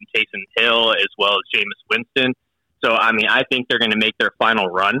in Taysom Hill as well as Jameis Winston. So, I mean, I think they're going to make their final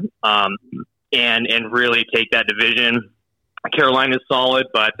run and really take that division. Carolina's solid,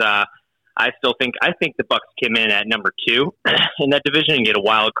 but I think the Bucs came in at number 2 in that division and get a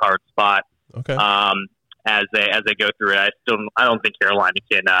wild card spot. Okay. As they go through it, I don't think Carolina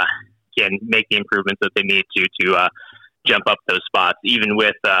can make the improvements that they need to jump up those spots, even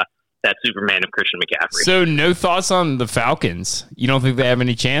with that Superman of Christian McCaffrey. So, no thoughts on the Falcons? You don't think they have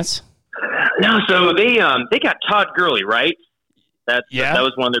any chance? No. So they got Todd Gurley, right? That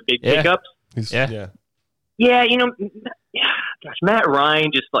was one of their big pickups. Yeah. Gosh, Matt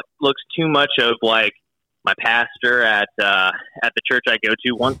Ryan just looks too much of like my pastor at the church I go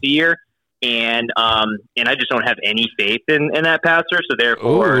to once a year. And I just don't have any faith in that pastor. So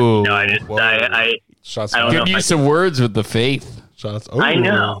therefore, I give you some words with the faith. Shots. I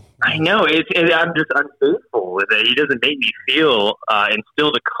know. I'm just unfaithful with it. He doesn't make me feel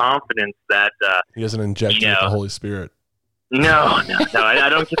instill the confidence that he doesn't inject you with the Holy Spirit. No. I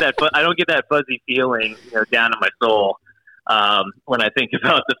don't get that. I don't get that fuzzy feeling, down in my soul when I think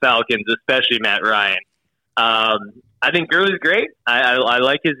about the Falcons, especially Matt Ryan. I think Gurley's great. I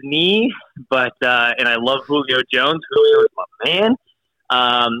like his knee, but and I love Julio Jones. Julio is my man.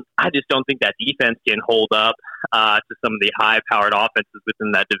 I just don't think that defense can hold up to some of the high-powered offenses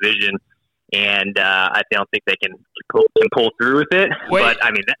within that division, and I don't think they can pull through with it. Wait. But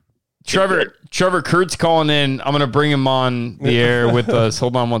I mean, Trevor Kurt's calling in. I'm going to bring him on the air with us.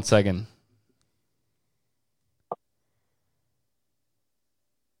 Hold on 1 second.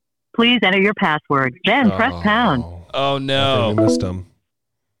 Please enter your password, then press pound. Oh, no. We missed him.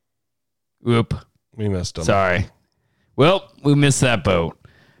 Whoop. We missed him. Sorry. Well, we missed that boat.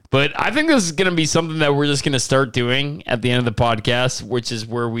 But I think this is going to be something that we're just going to start doing at the end of the podcast, which is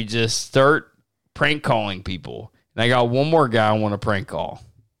where we just start prank calling people. And I got one more guy I want to prank call.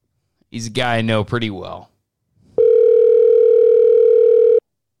 He's a guy I know pretty well.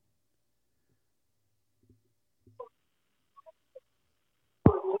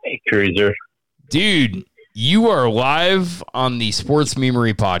 Hey, Cruiser. Dude, you are live on the Sports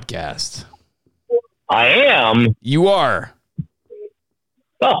Memory podcast. I am? You are.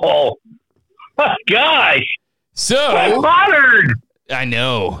 Oh, gosh. So, I'm honored. I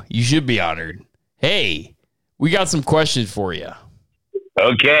know. You should be honored. Hey, we got some questions for you.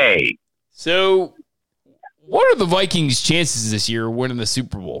 Okay. So, what are the Vikings' chances this year of winning the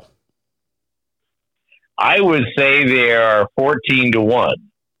Super Bowl? I would say they are 14-1.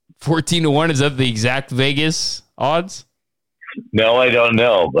 14-1, is that the exact Vegas odds? No, I don't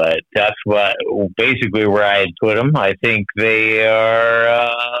know, but that's basically where I had put them. I think they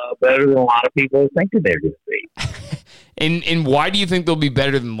are better than a lot of people think that they're going to be. And why do you think they'll be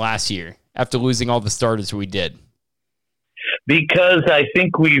better than last year after losing all the starters we did? Because I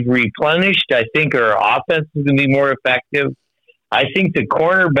think we've replenished. I think our offense is going to be more effective. I think the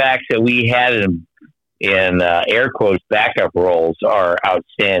cornerbacks that we had in air quotes backup roles are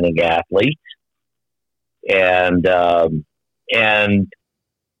outstanding athletes, and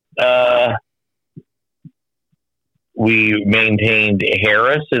we maintained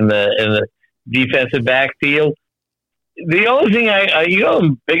Harris in the defensive backfield. The only thing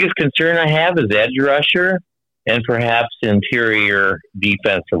the biggest concern I have is edge rusher and perhaps interior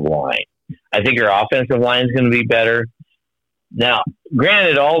defensive line. I think our offensive line is going to be better. Now,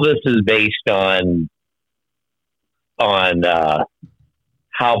 granted, all this is based on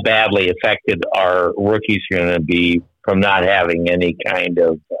how badly affected our rookies are going to be from not having any kind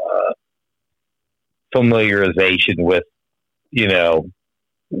of familiarization with,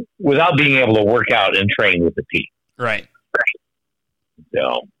 without being able to work out and train with the team. Right.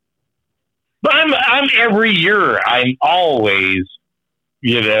 So, but I'm every year, I'm always,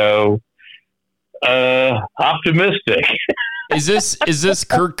 optimistic. Is this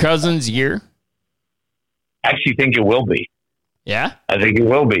Kirk Cousins' year? I actually think it will be. Yeah? I think it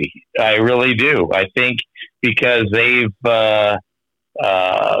will be. I really do. I think because they've got,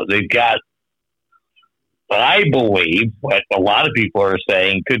 I believe, what a lot of people are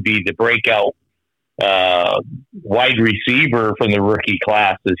saying could be the breakout wide receiver from the rookie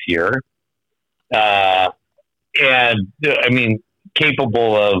class this year.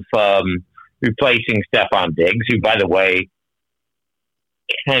 Capable of replacing Stephon Diggs, who, by the way,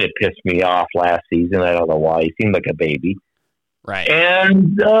 kind of pissed me off last season. I don't know why. He seemed like a baby. Right.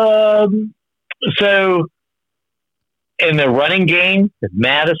 And so in the running game,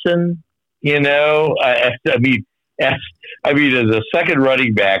 Madison, as a second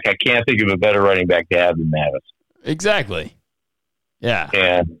running back, I can't think of a better running back to have than Madison. Exactly. Yeah.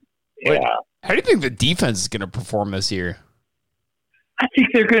 And how do you think the defense is going to perform this year? I think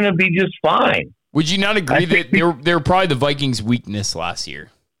they're going to be just fine. Would you not agree that they were probably the Vikings' weakness last year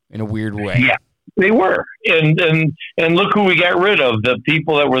in a weird way? They were, and look who we got rid of. The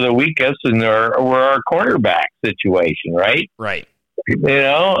people that were the weakest and were our quarterback situation, right? Right. You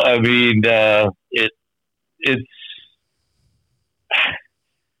know, I mean, it's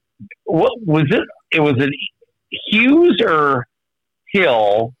what was it? It was an Hughes or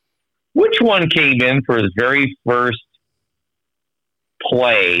Hill. Which one came in for his very first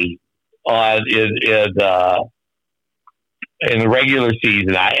play in the regular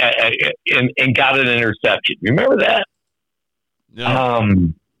season? And got an interception. Remember that? Yeah.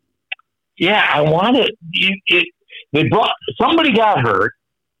 Yeah, I wanted it. They brought somebody got hurt.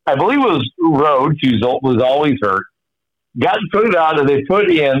 I believe it was Rhodes, who was always hurt. Got put out, and they put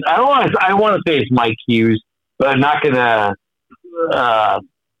in. I want to say it's Mike Hughes, but I'm not gonna.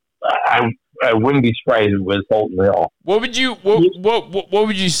 I wouldn't be surprised if it was Holton Hill. What would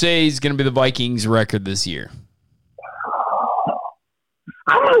you say is going to be the Vikings' record this year?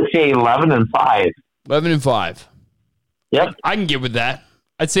 I'm going to say 11-5. 11-5. Yep, I can get with that.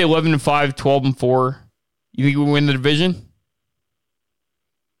 I'd say 11-5, 12-4. You think we win the division?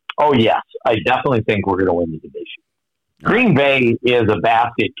 Oh yes, I definitely think we're going to win the division. Green Bay is a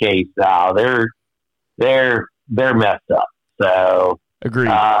basket case now. They're messed up. So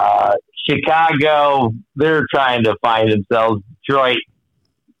agreed. Chicago, they're trying to find themselves. Detroit,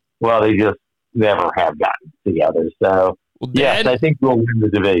 well, they just never have gotten together. So yes, I think we'll win the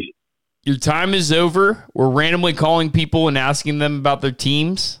division. Your time is over. We're randomly calling people and asking them about their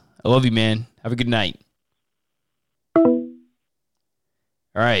teams. I love you, man. Have a good night.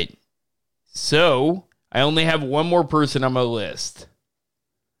 All right. So I only have one more person on my list.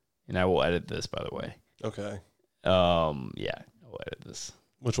 And I will edit this, by the way. Okay. Yeah, I'll edit this.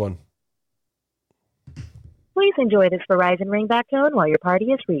 Which one? Please enjoy this Verizon ringback tone while your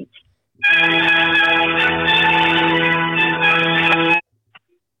party is reached.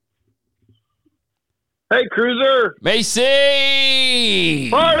 Hey, Cruiser. Macy!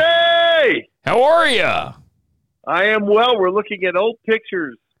 Party! How are you? I am well. We're looking at old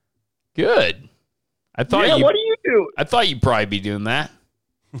pictures. Good. What do you do? I thought you'd probably be doing that.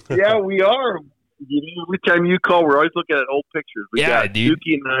 Yeah, we are. Every time you call, we're always looking at old pictures. We got dude.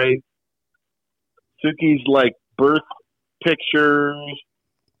 Suki and I. Suki's like birth pictures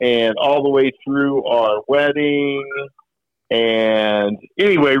and all the way through our wedding. And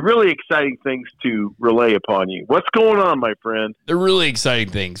anyway, really exciting things to relay upon you. What's going on, my friend? They're really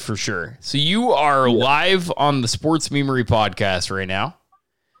exciting things for sure. So you are live on the Sports Memory podcast right now.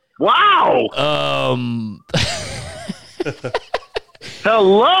 Wow.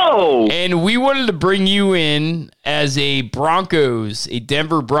 Hello. And we wanted to bring you in as a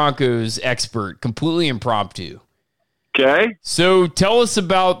Denver Broncos expert, completely impromptu. Okay. So tell us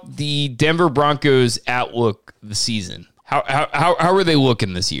about the Denver Broncos outlook this season. How are they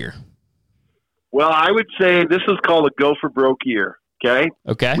looking this year? Well, I would say this is called a go for broke year. Okay.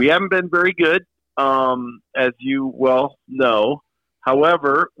 Okay. We haven't been very good, as you well know.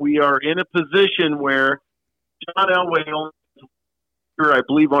 However, we are in a position where John Elway only, I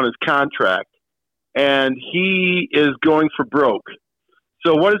believe, on his contract, and he is going for broke.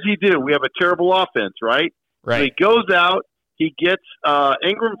 So what does he do? We have a terrible offense, right? Right. So he goes out, he gets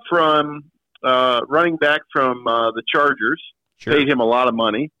Ingram from running back from the Chargers, Sure. paid him a lot of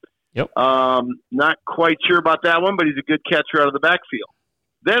money. Yep. Not quite sure about that one, but he's a good catcher out of the backfield.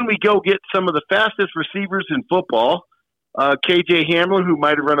 Then we go get some of the fastest receivers in football. KJ Hamler, who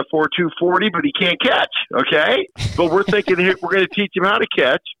might have run a 4.2 40, but he can't catch. Okay, but we're thinking we're going to teach him how to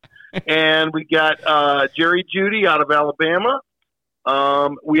catch. And we got Jerry Jeudy out of Alabama.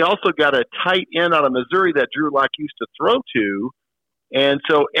 We also got a tight end out of Missouri that Drew Lock used to throw to, and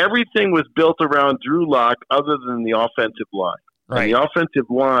so everything was built around Drew Lock, other than the offensive line. Right. And the offensive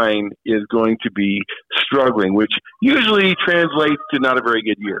line is going to be struggling, which usually translates to not a very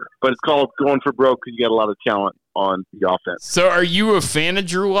good year. But it's called going for broke because you got a lot of talent on the offense. So are you a fan of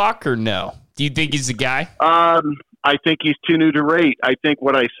Drew Lock or no? Do you think he's the guy? I think he's too new to rate. I think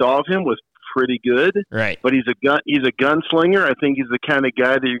what I saw of him was pretty good. Right. But he's a gunslinger. I think he's the kind of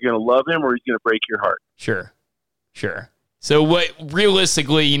guy that you're going to love him or he's going to break your heart. Sure. So what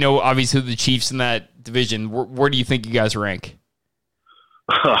realistically, obviously the Chiefs in that division, where do you think you guys rank?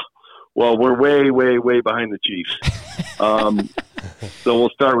 Well, we're way, way, way behind the Chiefs. So we'll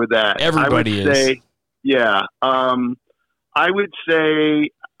start with that. Everybody is. Yeah. I would say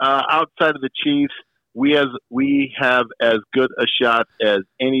outside of the Chiefs, we have as good a shot as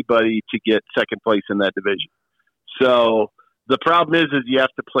anybody to get second place in that division. So the problem is you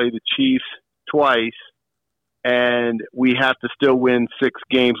have to play the Chiefs twice, and we have to still win 6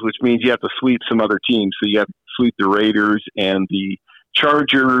 games, which means you have to sweep some other teams. So you have to sweep the Raiders and the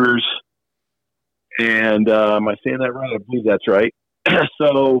Chargers And am I saying that right? I believe that's right.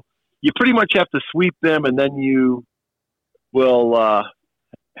 So you pretty much have to sweep them, and then you will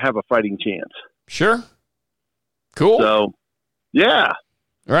have a fighting chance. Sure. Cool. So, yeah.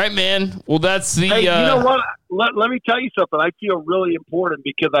 All right, man. Well, that's the... Hey, you know what? Let me tell you something. I feel really important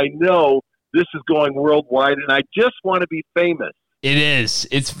because I know this is going worldwide, and I just want to be famous. It is.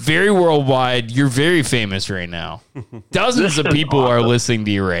 It's very worldwide. You're very famous right now. Dozens of people are listening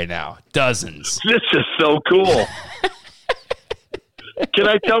to you right now. Dozens. This is so cool. Can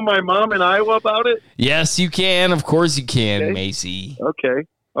I tell my mom in Iowa about it? Yes, you can. Of course you can, Okay. Macy.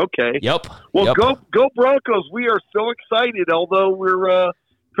 Okay. Yep. Well, Yep. go Broncos. We are so excited, although we're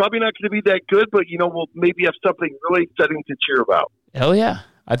probably not going to be that good, but, we'll maybe have something really exciting to cheer about. Hell yeah.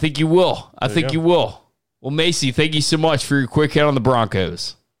 I think you will. I think you will. Well, Macy, thank you so much for your quick hit on the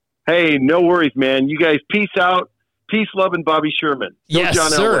Broncos. Hey, no worries, man. You guys, peace out. Peace, love, and Bobby Sherman. Go Yes, John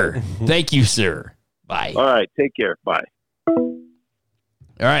sir. Elway. Thank you, sir. Bye. All right. Take care. Bye.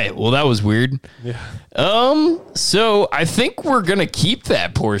 All right. Well, that was weird. Yeah. So I think we're gonna keep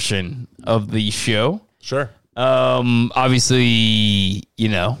that portion of the show. Sure. Obviously,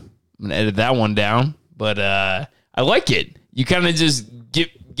 I'm gonna edit that one down, but I like it. You kind of just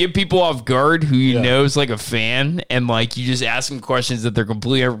get people off guard who you know is like a fan, and like you just ask them questions that they're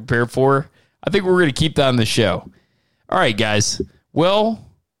completely unprepared for. I think we're gonna keep that on the show. All right, guys. Well,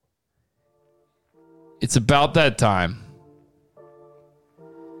 it's about that time.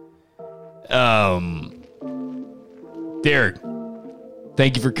 Derek,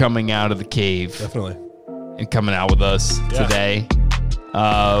 thank you for coming out of the cave. Definitely. And coming out with us today.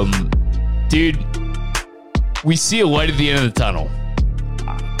 Dude, we see a light at the end of the tunnel.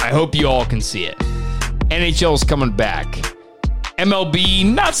 I hope you all can see it. NHL is coming back.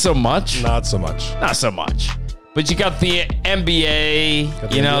 MLB, not so much. Not so much. Not so much. But you got the NBA,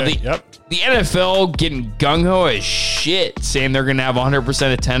 the NFL getting gung-ho as shit, saying they're going to have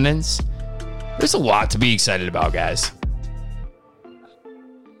 100% attendance. There's a lot to be excited about, guys.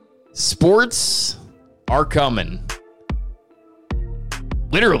 Sports are coming.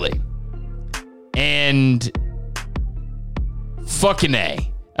 Literally. And fucking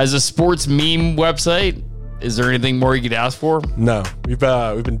A. As a sports meme website, is there anything more you could ask for? No. We've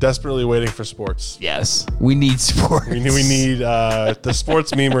been desperately waiting for sports. Yes. We need sports. We need the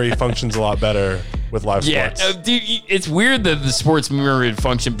sports memery functions a lot better with live sports. Yeah, dude, it's weird that the sports memery would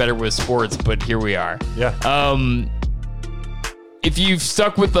function better with sports, but here we are. Yeah. If you've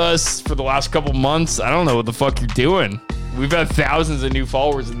stuck with us for the last couple months, I don't know what the fuck you're doing. We've had thousands of new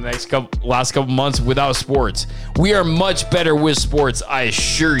followers in the last couple months without sports. We are much better with sports, I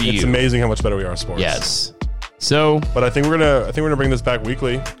assure you. It's amazing how much better we are at sports. Yes. So, but I think we're gonna bring this back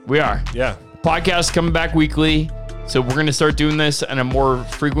weekly. We are. Yeah. Podcast coming back weekly. So we're gonna start doing this on a more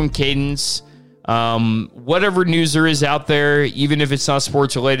frequent cadence. Whatever news there is out there, even if it's not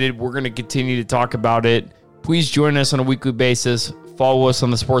sports related, we're gonna continue to talk about it. Please join us on a weekly basis. Follow us on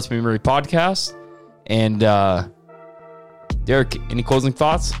the Sports Memory Podcast. And Derek, any closing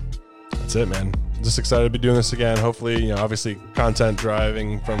thoughts? That's it, man. Just excited to be doing this again. Hopefully, obviously content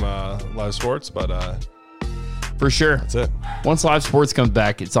driving from live sports, but for sure. That's it. Once live sports comes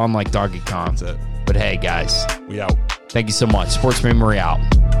back, it's on like Donkey Kong. That's it. But hey, guys. We out. Thank you so much. Sports Memory out.